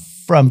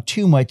from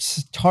too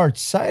much tart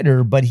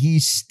cider, but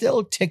he's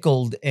still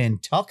tickled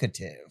and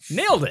talkative.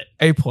 Nailed it.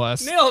 A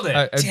plus. Nailed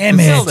it. Damn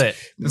it. Nailed it.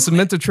 This is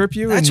meant to trip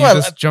you, That's and you why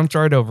just jumped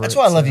right over That's it.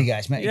 why I love so. you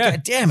guys, man. Yeah.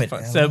 God damn it.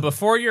 So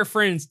before your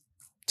friends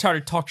try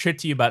to talk shit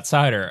to you about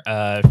cider,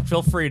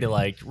 feel free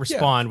to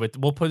respond with.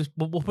 We'll put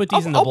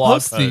these in the I'll blog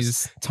post post.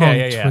 these tongue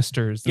Yeah.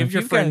 twisters. And Give if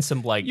your you friends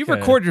guys- some You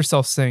record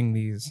yourself saying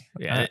these.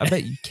 Yeah. I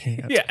bet you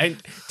can't. Yeah,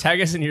 and tag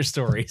us in your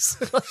stories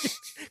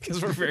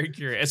because we're very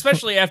curious,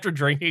 especially after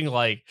drinking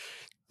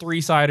 3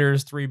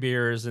 ciders, 3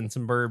 beers, and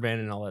some bourbon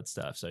and all that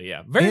stuff. So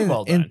yeah, very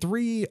well done. And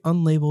 3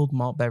 unlabeled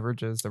malt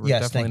beverages that were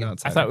Yes, definitely thank you.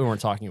 not I cider. thought we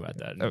weren't talking about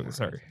that. Oh,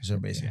 sorry. So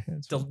basically,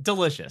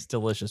 Delicious,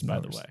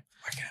 by the way.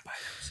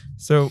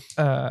 So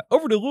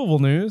over to Louisville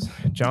news.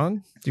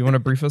 John, do you want to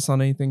brief us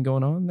on anything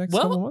going on next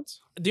Well, couple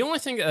months? The only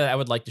thing that I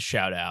would like to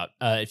shout out,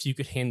 if you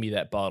could hand me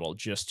that bottle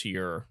just to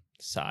your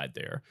side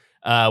there,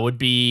 would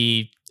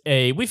be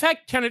we've had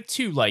kind of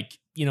 2,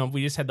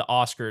 we just had the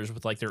Oscars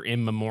with their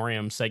in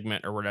memoriam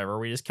segment or whatever.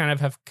 We just kind of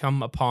have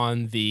come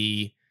upon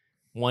the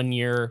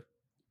 1-year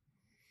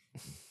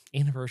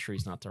anniversary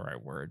is not the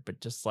right word,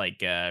 but just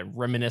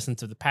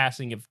reminiscence of the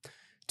passing of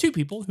 2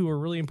 people who were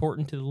really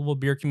important to the Louisville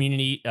beer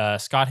community.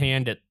 Scott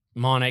Hand at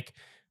Monarch.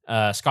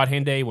 Scott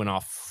Hand Day went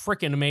off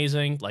freaking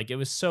amazing. It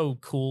was so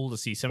cool to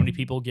see so many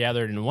people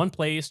gathered in one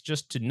place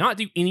just to not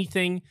do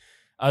anything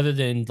other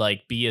than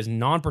be as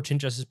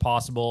non-pretentious as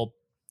possible,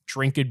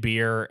 drink good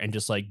beer, and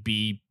just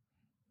be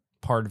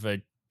part of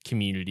a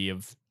community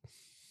of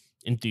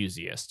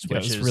enthusiasts. Yeah,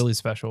 Which it's is really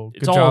special.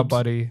 Good it's all- job,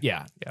 buddy.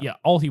 yeah,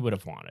 all he would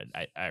have wanted.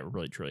 I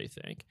really truly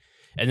think.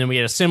 And then we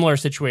had a similar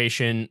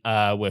situation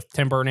with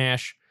Tim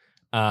Bernash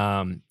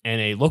and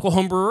a local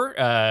homebrewer,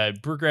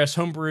 Brewgrass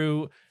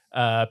Homebrew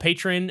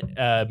patron,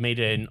 made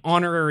an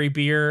honorary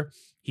beer.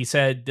 He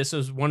said this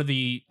was one of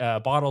the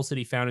bottles that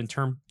he found in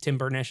Tim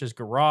Bernash's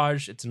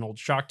garage. It's an old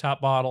shock top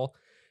bottle.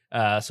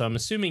 So I'm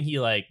assuming he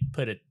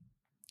put a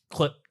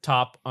clip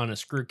top on a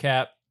screw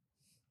cap.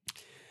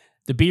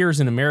 The beer is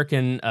an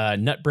American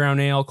nut brown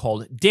ale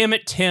called Damn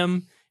It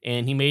Tim,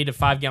 and he made a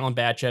 5-gallon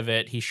batch of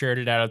it. He shared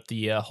it out at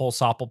the whole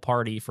Soppel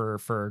party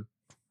for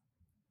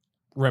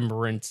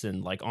remembrance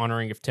and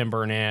honoring of Tim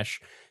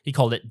Bernash. He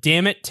called it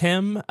Damn It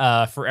Tim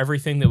for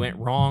everything that went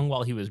wrong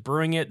while he was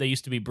brewing it. They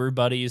used to be brew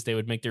buddies. They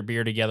would make their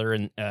beer together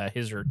in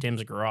his or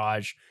Tim's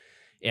garage.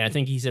 And I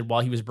think he said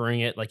while he was brewing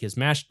it, like his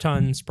mash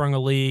tun sprung a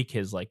leak,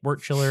 his like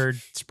wort chiller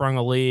sprung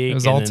a leak. It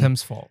was and all then-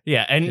 Tim's fault.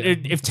 Yeah, and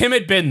if Tim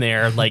had been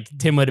there, like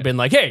Tim would have been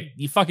like, "Hey,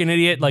 you fucking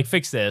idiot! Like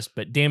fix this."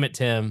 But damn it,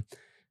 Tim,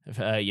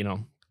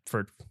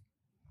 for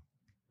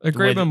A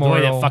great the way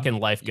memorial. that fucking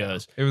life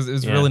goes. It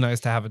was Yeah. really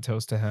nice to have a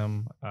toast to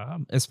him,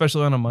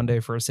 especially on a Monday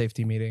for a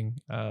safety meeting.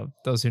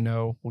 Those who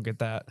know will get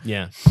that.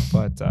 Yeah,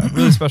 But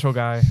really special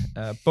guy,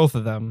 both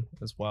of them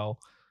as well.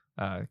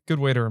 Good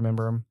way to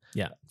remember him.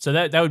 yeah. So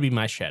that would be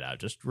my shout out.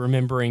 Just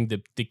remembering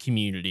the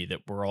community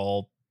that we're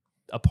all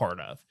a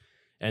part of,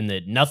 and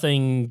that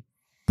nothing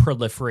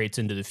proliferates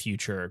into the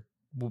future,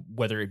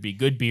 whether it be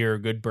good beer,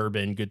 good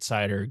bourbon, good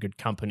cider, good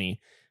company,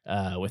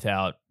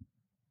 without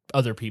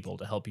other people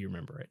to help you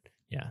remember it.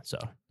 Yeah. So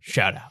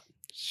shout out.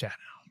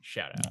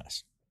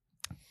 Nice.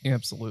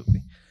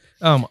 Absolutely.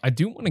 I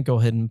do want to go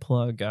ahead and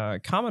plug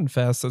Common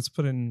Fest that's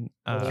put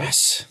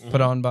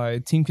on by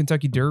Team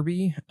Kentucky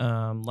Derby.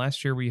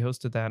 Last year we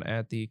hosted that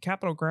at the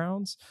Capitol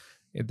Grounds.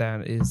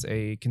 That is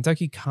a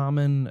Kentucky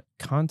Common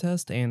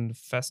contest and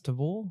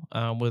festival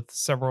with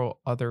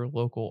several other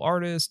local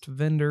artists,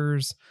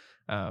 vendors,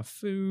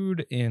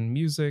 food, and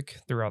music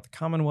throughout the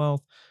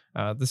Commonwealth.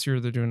 This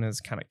year they're doing it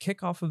as kind of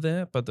kickoff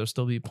event, but there'll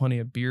still be plenty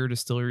of beer,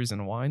 distilleries,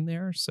 and wine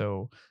there.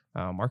 So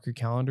mark your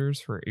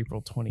calendars for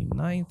April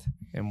 29th,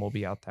 and we'll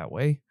be out that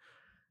way.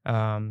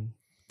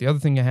 The other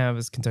thing I have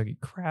is Kentucky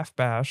Craft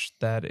Bash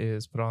that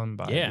is put on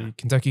by the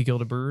Kentucky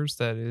Guild of Brewers.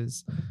 That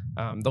is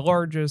the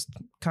largest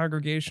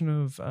congregation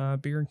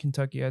of beer in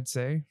Kentucky, I'd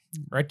say.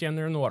 Right down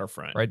there in the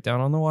waterfront. Right down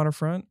on the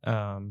waterfront.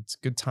 It's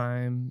a good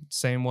time.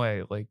 Same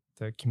way, like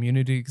the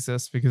community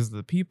exists because of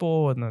the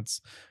people, and that's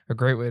a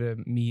great way to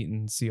meet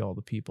and see all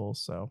the people.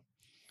 So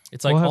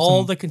It's like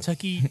all the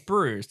Kentucky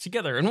brewers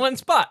together in one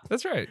spot.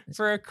 That's right.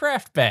 For a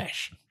craft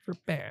bash. For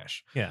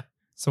bash. Yeah.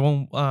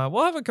 So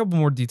we'll have a couple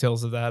more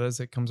details of that as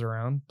it comes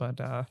around, but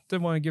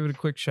did want to give it a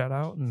quick shout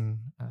out, and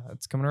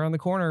it's coming around the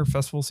corner.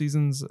 Festival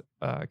season's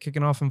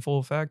kicking off in full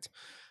effect.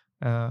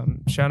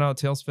 Shout out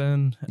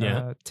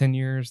Tailspin, 10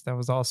 years. That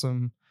was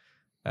awesome.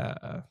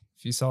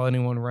 If you saw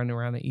anyone running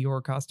around in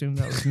Eeyore costume,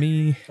 that was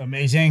me.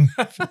 Amazing.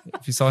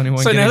 If you saw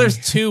anyone, So now there's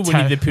 2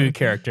 Winnie the Pooh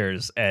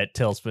characters at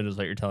Tailspin, is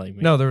what you're telling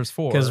me. No, there was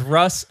 4. Because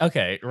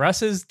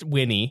Russ is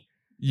Winnie.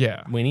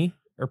 Yeah. Winnie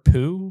or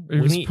Pooh?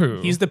 It was Winnie,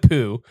 Pooh. He's the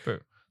Pooh.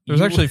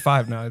 There's actually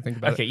 5 now. I think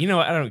about it. Okay, you know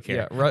what? I don't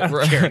care. Yeah, I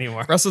don't care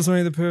anymore. Russ was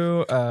Winnie the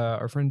Pooh.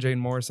 Our friend Jane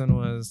Morrison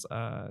was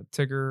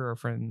Tigger. Our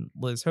friend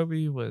Liz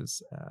Hobie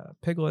was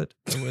Piglet.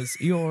 It was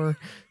Eeyore.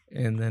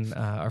 And then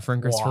our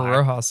friend Christopher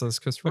Rojas was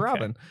Christopher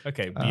Robin.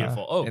 Okay,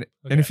 beautiful.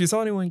 And if you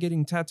saw anyone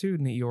getting tattooed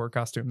in the Eeyore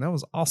costume, that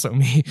was also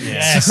me.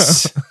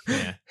 Yes.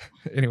 Yeah.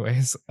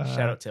 Anyways.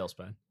 Shout out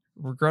Tailspin.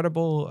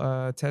 Regrettable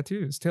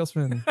tattoos.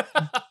 Tailspin,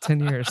 10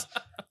 years.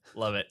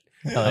 Love it.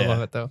 I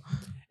love it, though.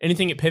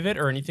 Anything at Pivot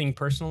or anything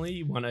personally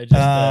you want to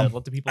just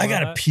let the people know I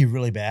gotta about? pee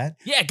really bad.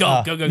 Yeah,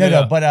 go.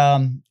 No,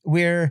 but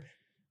we had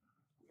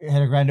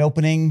a grand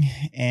opening,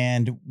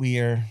 and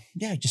we're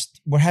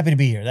happy to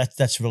be here.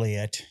 That's really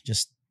it.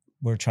 Just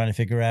we're trying to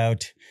figure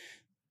out,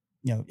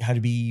 how to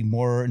be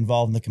more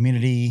involved in the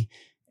community,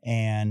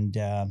 and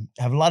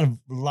have a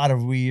lot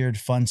of weird,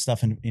 fun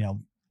stuff, and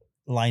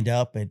lined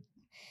up. And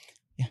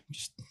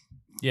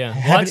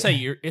well, I'd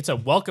say it's a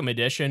welcome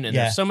addition, and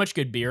there's so much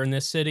good beer in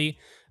this city.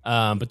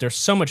 But there's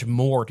so much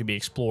more to be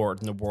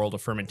explored in the world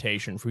of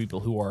fermentation for people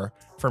who are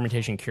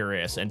fermentation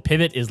curious. And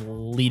Pivot is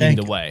leading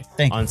the way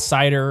on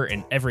cider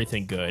and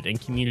everything good,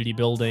 and community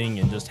building,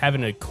 and just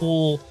having a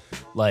cool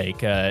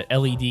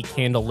LED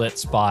candle lit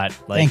spot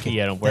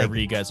wherever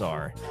you guys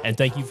are. And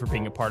thank you for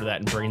being a part of that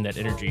and bringing that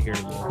energy here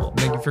to Louisville.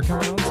 Thank you for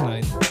coming on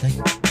tonight. Thank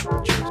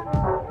you.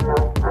 Cheers.